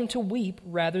caused him to weep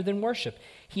rather than worship.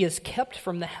 He is kept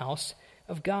from the house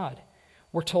of God.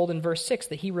 We're told in verse 6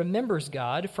 that he remembers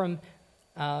God from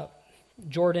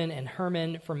Jordan and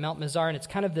Hermon, from Mount Mizar, and it's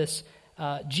kind of this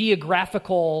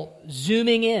geographical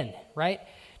zooming in, right,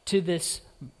 to this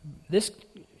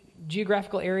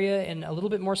geographical area and a little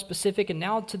bit more specific, and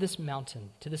now to this mountain,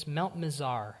 to this Mount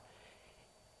Mizar.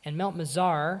 And Mount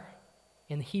Mizar,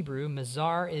 in the Hebrew,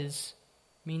 Mizar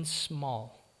means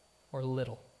small or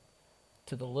little,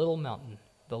 to the little mountain,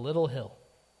 the little hill.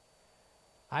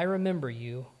 I remember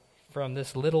you from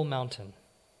this little mountain.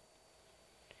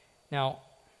 Now,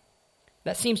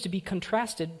 that seems to be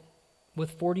contrasted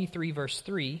with 43 verse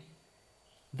 3,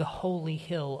 the holy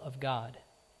hill of God.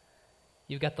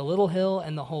 You've got the little hill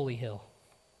and the holy hill.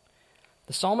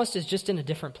 The psalmist is just in a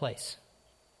different place.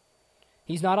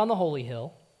 He's not on the holy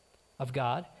hill of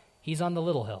God. He's on the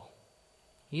little hill.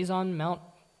 He's on Mount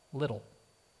Little.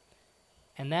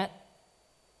 And that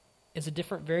is a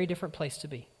very different place to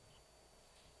be.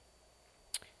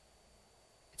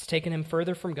 taken him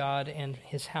further from God and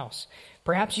his house.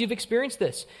 Perhaps you've experienced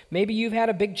this. Maybe you've had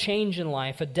a big change in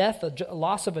life, a death, a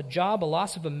loss of a job, a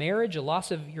loss of a marriage, a loss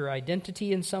of your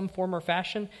identity in some form or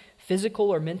fashion,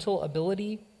 physical or mental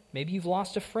ability. Maybe you've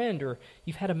lost a friend, or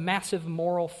you've had a massive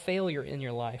moral failure in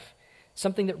your life,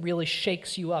 something that really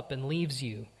shakes you up and leaves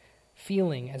you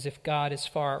feeling as if God is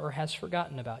far or has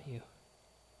forgotten about you.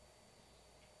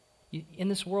 In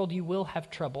this world, you will have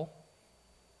trouble.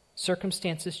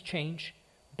 Circumstances change.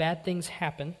 Bad things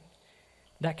happen.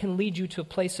 That can lead you to a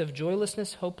place of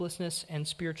joylessness, hopelessness, and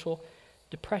spiritual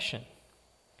depression.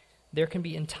 There can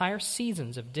be entire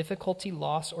seasons of difficulty,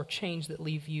 loss, or change that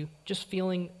leave you just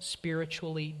feeling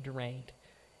spiritually drained.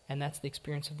 And that's the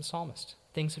experience of the psalmist.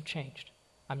 Things have changed.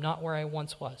 I'm not where I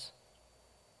once was.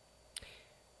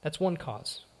 That's one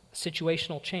cause,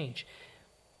 situational change.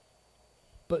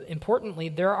 But importantly,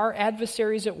 there are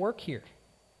adversaries at work here.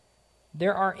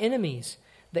 There are enemies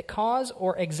that cause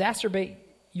or exacerbate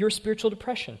your spiritual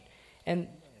depression. And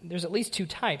there's at least two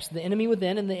types, the enemy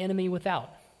within and the enemy without.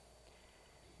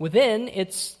 Within,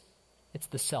 it's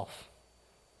the self.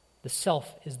 The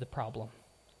self is the problem.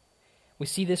 We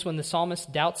see this when the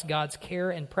psalmist doubts God's care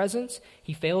and presence.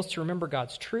 He fails to remember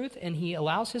God's truth, and he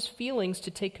allows his feelings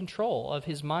to take control of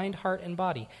his mind, heart, and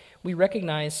body. We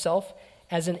recognize self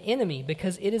as an enemy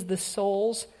because it is the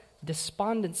soul's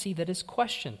despondency that is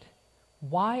questioned.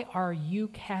 Why are you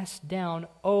cast down,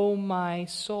 O my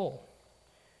soul?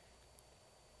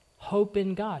 Hope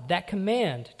in God. That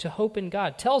command to hope in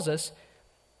God tells us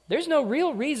there's no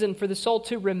real reason for the soul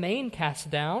to remain cast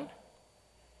down.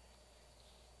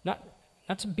 Not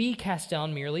to be cast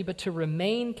down merely, but to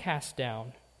remain cast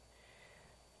down.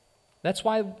 That's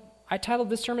why I titled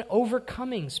this sermon,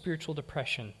 Overcoming Spiritual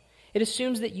Depression. It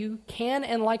assumes that you can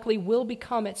and likely will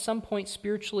become at some point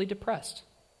spiritually depressed.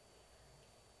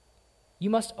 You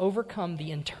must overcome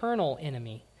the internal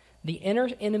enemy, the inner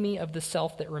enemy of the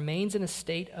self that remains in a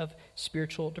state of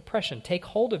spiritual depression. Take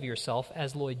hold of yourself,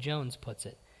 as Lloyd Jones puts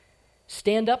it.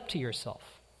 Stand up to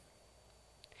yourself.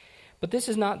 But this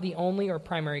is not the only or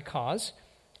primary cause.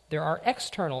 There are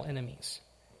external enemies,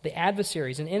 the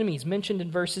adversaries and enemies mentioned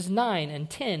in verses 9 and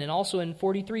 10, and also in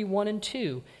 43, 1 and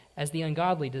 2, as the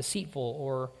ungodly, deceitful,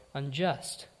 or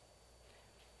unjust.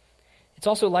 It's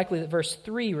also likely that verse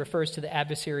 3 refers to the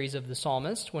adversaries of the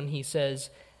psalmist when he says,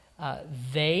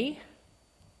 they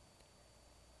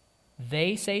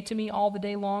say to me all the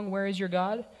day long, where is your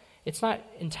God? It's not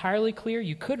entirely clear.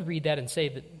 You could read that and say,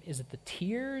 that is it the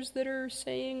tears that are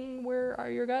saying, where are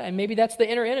your God? And maybe that's the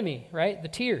inner enemy, right? The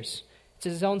tears. It's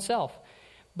his own self.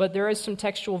 But there is some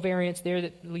textual variants there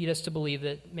that lead us to believe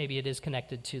that maybe it is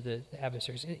connected to the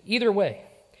adversaries. Either way,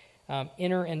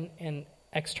 inner and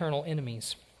external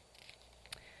enemies.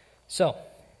 So,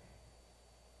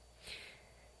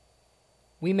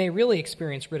 we may really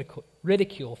experience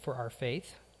ridicule for our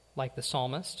faith, like the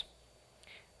psalmist,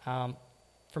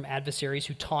 from adversaries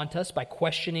who taunt us by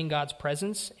questioning God's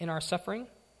presence in our suffering.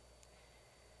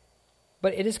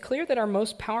 But it is clear that our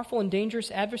most powerful and dangerous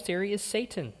adversary is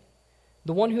Satan,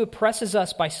 the one who oppresses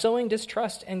us by sowing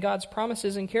distrust in God's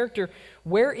promises and character.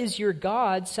 Where is your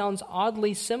God sounds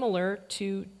oddly similar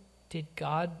to, did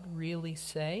God really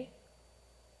say?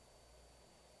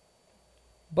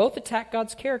 Both attack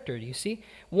God's character, do you see?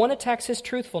 One attacks his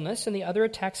truthfulness and the other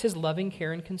attacks his loving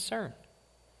care and concern.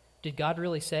 Did God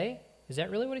really say? Is that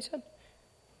really what he said?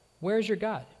 Where is your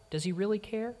God? Does he really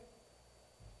care?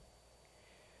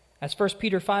 As 1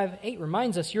 Peter 5:8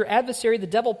 reminds us, your adversary, the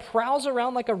devil, prowls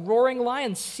around like a roaring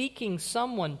lion seeking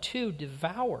someone to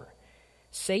devour.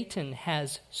 Satan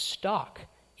has stock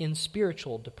in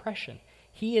spiritual depression.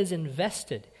 He is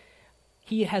invested.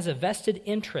 He has a vested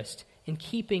interest in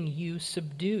keeping you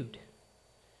subdued.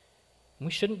 And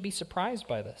we shouldn't be surprised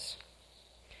by this.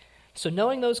 So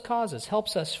knowing those causes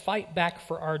helps us fight back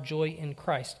for our joy in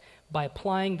Christ by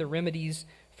applying the remedies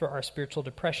for our spiritual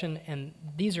depression. And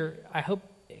these are, I hope,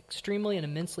 extremely and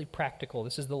immensely practical.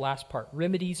 This is the last part.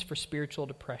 Remedies for spiritual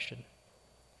depression.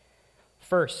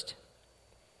 First,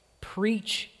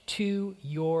 preach to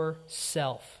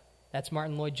yourself. That's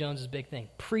Martin Lloyd-Jones' big thing.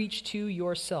 Preach to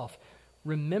yourself.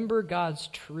 Remember God's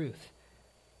truth.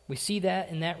 We see that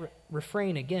in that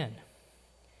refrain again.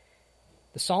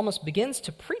 The psalmist begins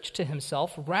to preach to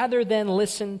himself rather than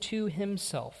listen to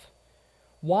himself.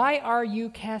 Why are you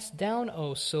cast down,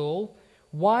 O soul?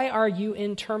 Why are you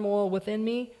in turmoil within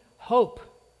me? Hope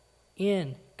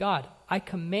in God. I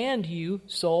command you,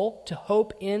 soul, to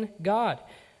hope in God.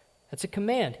 That's a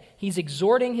command. He's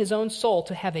exhorting his own soul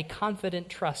to have a confident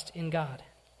trust in God.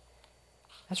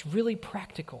 That's really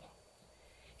practical.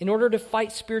 In order to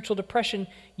fight spiritual depression,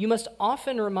 you must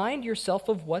often remind yourself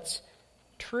of what's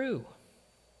true.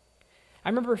 I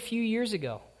remember a few years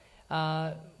ago,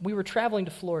 we were traveling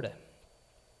to Florida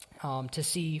to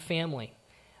see family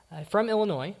from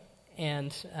Illinois,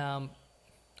 and I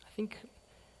think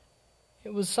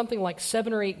it was something like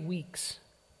 7 or 8 weeks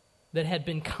that had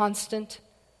been constant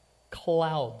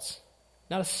clouds.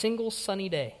 Not a single sunny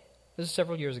day. This is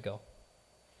several years ago.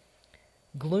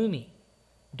 Gloomy,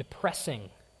 depressing,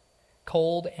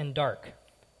 cold, and dark.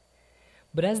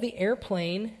 But as the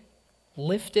airplane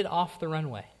lifted off the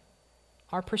runway,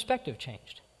 our perspective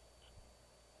changed.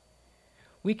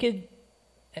 We could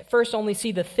at first only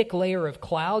see the thick layer of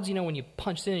clouds. You know, when you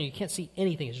punch in and you can't see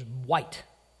anything, it's just white.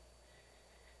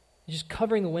 It's just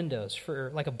covering the windows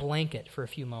for like a blanket for a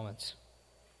few moments.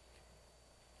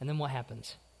 And then what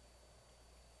happens?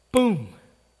 Boom!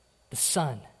 The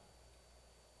sun.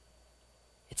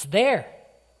 It's there.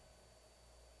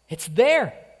 It's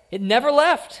there. It never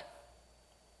left.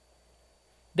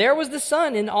 There was the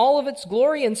sun in all of its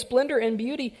glory and splendor and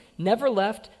beauty, never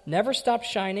left, never stopped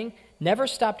shining, never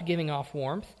stopped giving off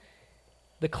warmth.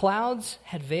 The clouds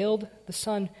had veiled the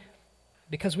sun.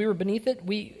 Because we were beneath it,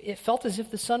 it felt as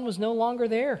if the sun was no longer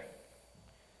there.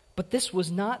 But this was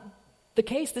not the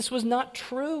case. This was not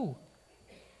true.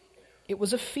 It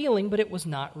was a feeling, but it was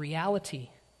not reality.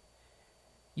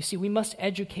 You see, we must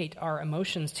educate our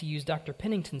emotions, to use Dr.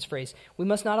 Pennington's phrase. We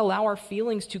must not allow our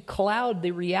feelings to cloud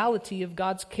the reality of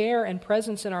God's care and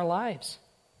presence in our lives.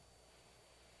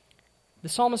 The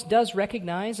psalmist does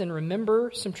recognize and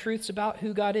remember some truths about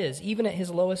who God is, even at his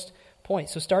lowest point.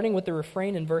 So starting with the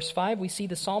refrain in verse 5, we see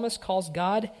the psalmist calls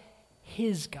God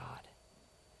his God.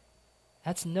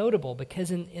 That's notable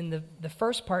because in the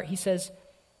first part he says,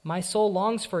 "My soul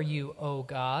longs for you, O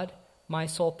God. My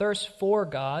soul thirsts for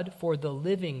God, for the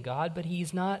living God," but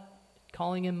he's not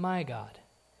calling him my God.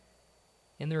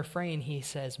 In the refrain, he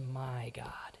says, "My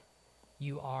God,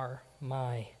 you are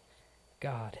my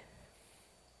God."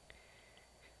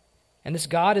 And this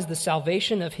God is the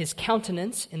salvation of his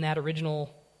countenance in that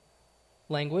original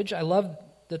language. I love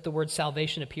that the word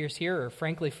salvation appears here, or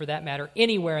frankly, for that matter,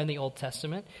 anywhere in the Old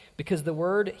Testament, because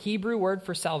the Hebrew word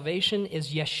for salvation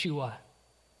is Yeshua.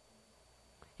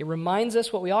 It reminds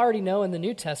us what we already know in the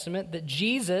New Testament, that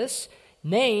Jesus'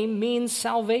 name means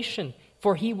salvation,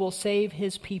 for he will save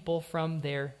his people from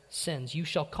their sins. You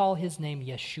shall call his name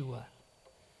Yeshua.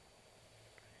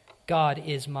 God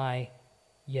is my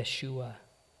Yeshua,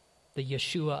 the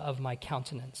Yeshua of my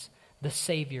countenance, the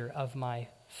Savior of my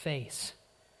face,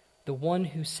 the one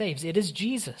who saves. It is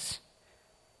Jesus.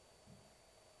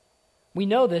 We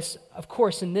know this, of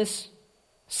course, in this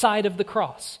side of the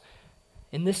cross,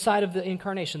 in this side of the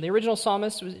incarnation. The original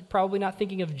psalmist was probably not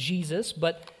thinking of Jesus,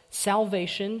 but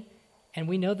salvation, and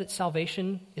we know that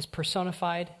salvation is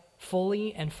personified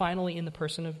fully and finally in the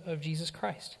person of Jesus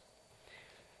Christ.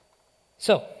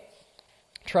 So,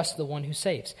 trust the one who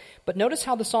saves. But notice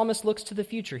how the psalmist looks to the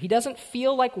future. He doesn't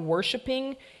feel like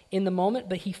worshiping in the moment,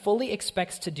 but he fully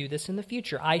expects to do this in the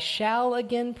future. I shall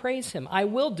again praise him. I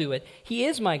will do it. He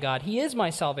is my God. He is my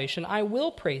salvation. I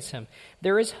will praise him.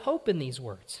 There is hope in these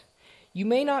words. You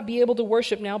may not be able to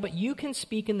worship now, but you can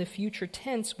speak in the future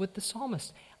tense with the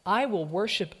psalmist. I will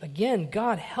worship again.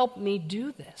 God, help me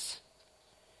do this.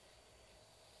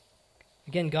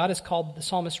 Again, God is called the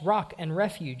psalmist rock and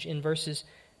refuge in verses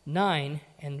 9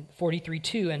 and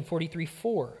 43:2 and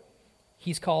 43:4.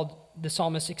 He's called the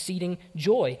psalmist exceeding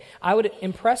joy. I would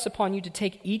impress upon you to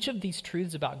take each of these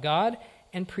truths about God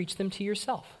and preach them to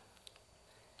yourself.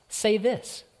 Say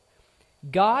this: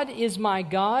 God is my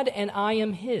God and I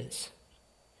am his.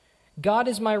 God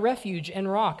is my refuge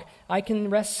and rock. I can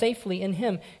rest safely in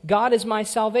him. God is my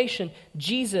salvation.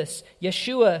 Jesus,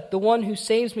 Yeshua, the one who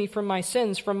saves me from my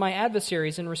sins, from my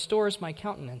adversaries, and restores my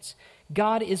countenance.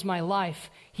 God is my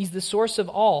life. He's the source of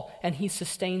all, and he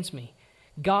sustains me.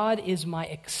 God is my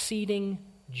exceeding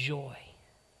joy.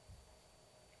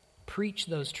 Preach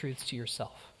those truths to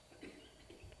yourself.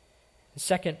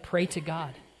 Second, pray to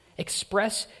God.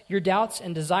 Express your doubts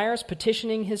and desires,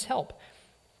 petitioning his help.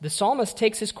 The psalmist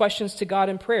takes his questions to God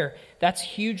in prayer. That's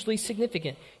hugely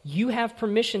significant. You have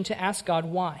permission to ask God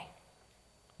why.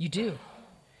 You do.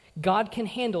 God can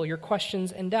handle your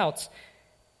questions and doubts.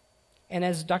 And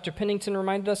as Dr. Pennington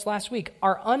reminded us last week,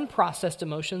 our unprocessed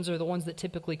emotions are the ones that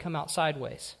typically come out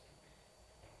sideways.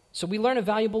 So we learn a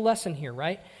valuable lesson here,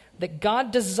 right? That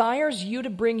God desires you to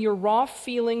bring your raw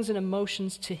feelings and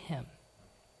emotions to him.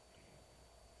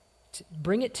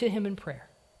 Bring it to him in prayer.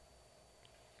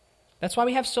 That's why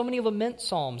we have so many lament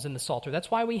psalms in the Psalter.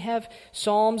 That's why we have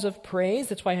psalms of praise.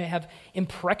 That's why we have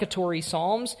imprecatory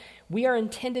psalms. We are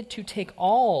intended to take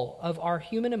all of our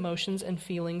human emotions and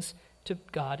feelings to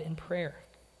God in prayer.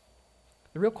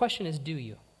 The real question is, do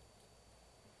you?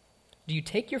 Do you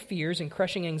take your fears and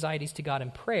crushing anxieties to God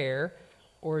in prayer,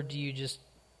 or do you just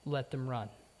let them run?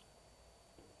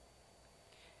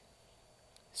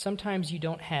 Sometimes you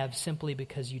don't have simply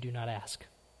because you do not ask.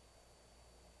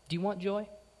 Do you want joy?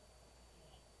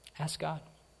 Ask God.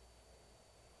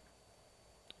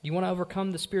 Do you want to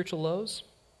overcome the spiritual lows?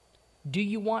 Do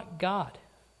you want God?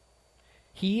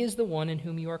 He is the one in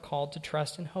whom you are called to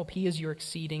trust and hope. He is your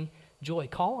exceeding joy.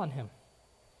 Call on him,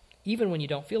 even when you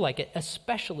don't feel like it,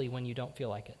 especially when you don't feel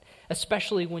like it,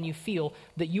 especially when you feel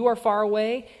that you are far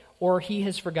away or he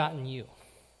has forgotten you.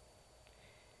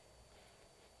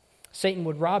 Satan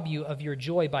would rob you of your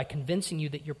joy by convincing you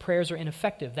that your prayers are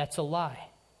ineffective. That's a lie.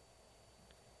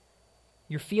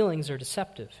 Your feelings are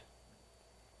deceptive.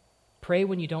 Pray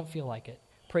when you don't feel like it.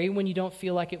 Pray when you don't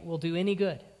feel like it will do any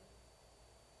good.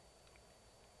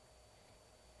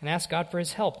 And ask God for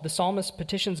his help. The psalmist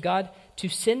petitions God to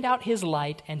send out his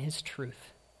light and his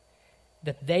truth,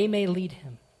 that they may lead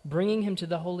him, bringing him to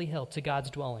the holy hill, to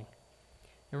God's dwelling.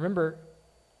 And remember,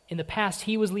 in the past,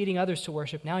 he was leading others to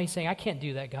worship. Now he's saying, I can't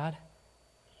do that, God.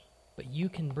 But you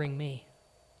can bring me.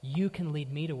 You can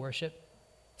lead me to worship.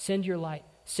 Send your light.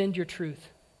 Send your truth.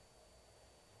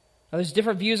 Now, there's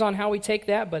different views on how we take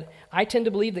that, but I tend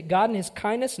to believe that God in his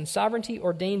kindness and sovereignty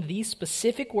ordained these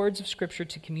specific words of Scripture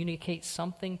to communicate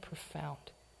something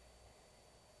profound.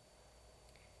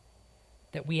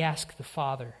 That we ask the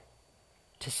Father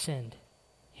to send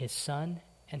his Son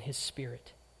and his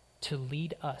Spirit to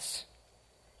lead us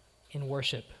in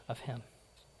worship of him.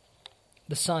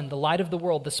 The Son, the light of the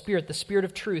world, the Spirit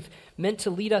of truth, meant to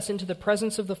lead us into the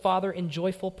presence of the Father in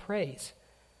joyful praise.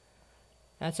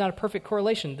 That's not a perfect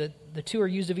correlation. The two are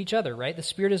used of each other, right? The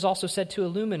Spirit is also said to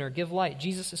illumine or give light.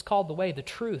 Jesus is called the way, the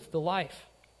truth, the life.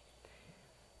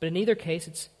 But in either case,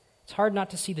 it's hard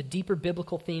not to see the deeper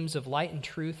biblical themes of light and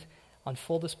truth on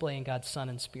full display in God's Son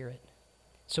and Spirit.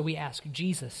 So we ask,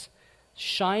 Jesus,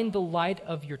 shine the light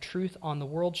of your truth on the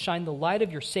world. Shine the light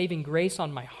of your saving grace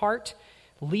on my heart.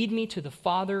 Lead me to the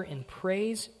Father in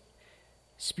praise.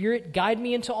 Spirit, guide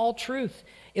me into all truth.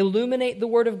 Illuminate the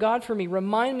Word of God for me.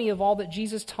 Remind me of all that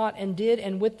Jesus taught and did,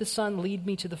 and with the Son, lead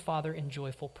me to the Father in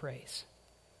joyful praise.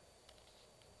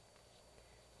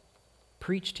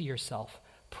 Preach to yourself.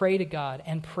 Pray to God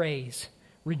and praise.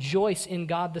 Rejoice in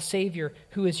God the Savior,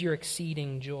 who is your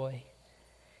exceeding joy.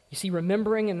 You see,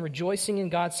 remembering and rejoicing in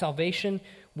God's salvation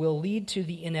will lead to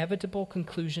the inevitable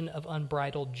conclusion of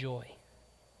unbridled joy.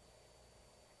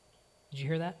 Did you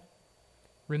hear that?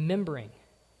 Remembering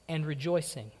and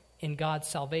rejoicing in God's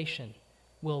salvation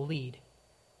will lead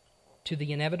to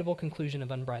the inevitable conclusion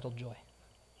of unbridled joy.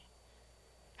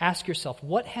 Ask yourself,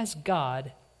 what has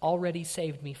God already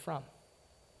saved me from?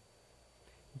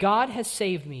 God has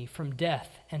saved me from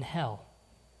death and hell.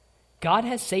 God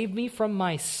has saved me from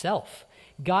myself.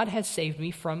 God has saved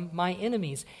me from my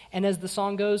enemies. And as the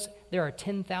song goes, there are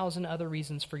 10,000 other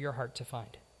reasons for your heart to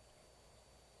find,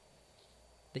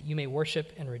 that you may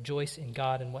worship and rejoice in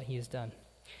God and what he has done.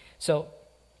 So,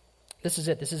 this is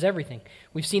it. This is everything.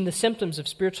 We've seen the symptoms of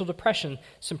spiritual depression,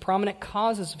 some prominent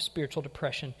causes of spiritual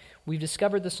depression. We've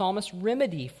discovered the psalmist's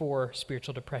remedy for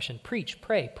spiritual depression. Preach,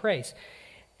 pray, praise.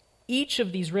 Each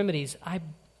of these remedies, I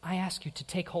ask you to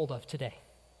take hold of today.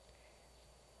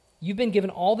 You've been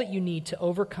given all that you need to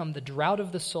overcome the drought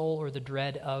of the soul or the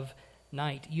dread of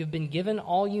night. You've been given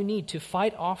all you need to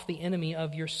fight off the enemy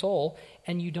of your soul,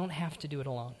 and you don't have to do it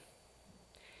alone.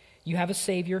 You have a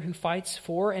Savior who fights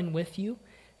for and with you,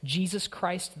 Jesus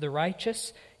Christ the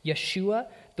righteous, Yeshua,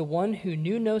 the one who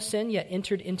knew no sin yet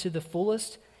entered into the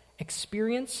fullest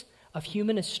experience of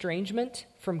human estrangement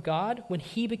from God when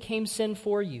he became sin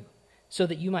for you, so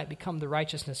that you might become the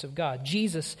righteousness of God.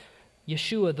 Jesus,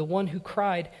 Yeshua, the one who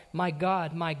cried, my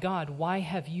God, why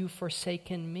have you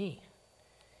forsaken me?"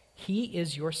 He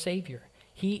is your Savior.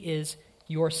 He is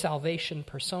your salvation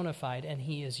personified, and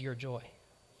he is your joy.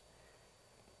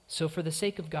 So for the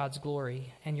sake of God's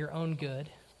glory and your own good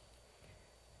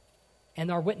and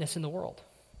our witness in the world,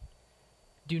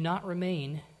 do not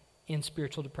remain in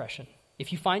spiritual depression.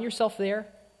 If you find yourself there,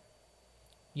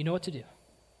 you know what to do.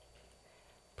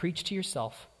 Preach to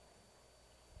yourself,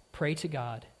 pray to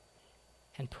God,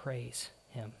 and praise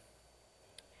him.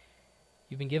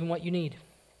 You've been given what you need.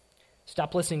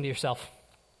 Stop listening to yourself.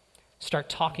 Start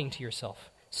talking to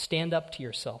yourself. Stand up to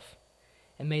yourself.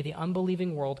 And may the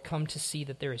unbelieving world come to see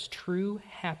that there is true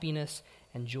happiness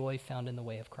and joy found in the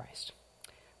way of Christ.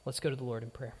 Let's go to the Lord in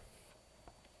prayer.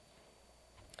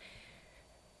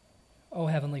 Oh,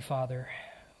 Heavenly Father,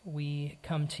 we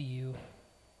come to you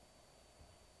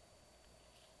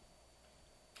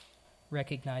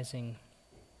recognizing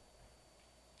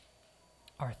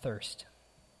our thirst.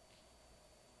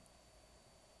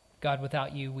 God,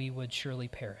 without you, we would surely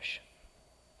perish.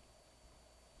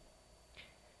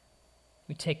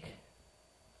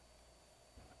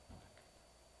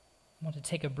 I want to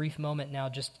take a brief moment now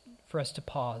just for us to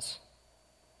pause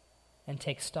and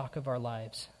take stock of our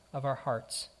lives, of our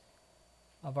hearts,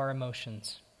 of our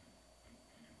emotions.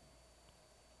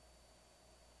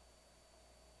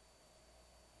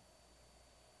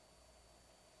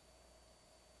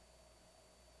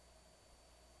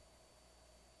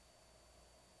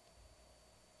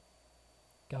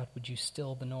 God, would you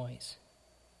still the noise?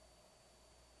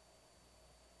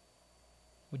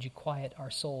 Would you quiet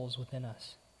our souls within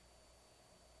us?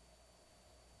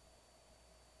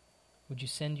 Would you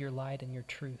send your light and your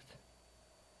truth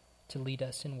to lead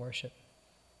us in worship?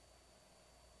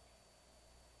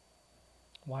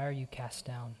 Why are you cast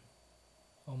down,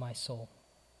 O my soul?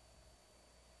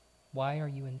 Why are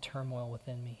you in turmoil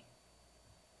within me?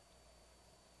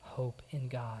 Hope in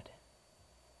God,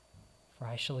 for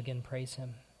I shall again praise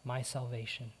him, my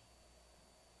salvation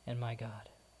and my God.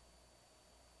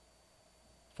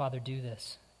 Father, do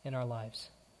this in our lives.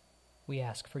 We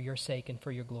ask for your sake and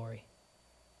for your glory.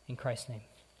 In Christ's name,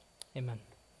 amen.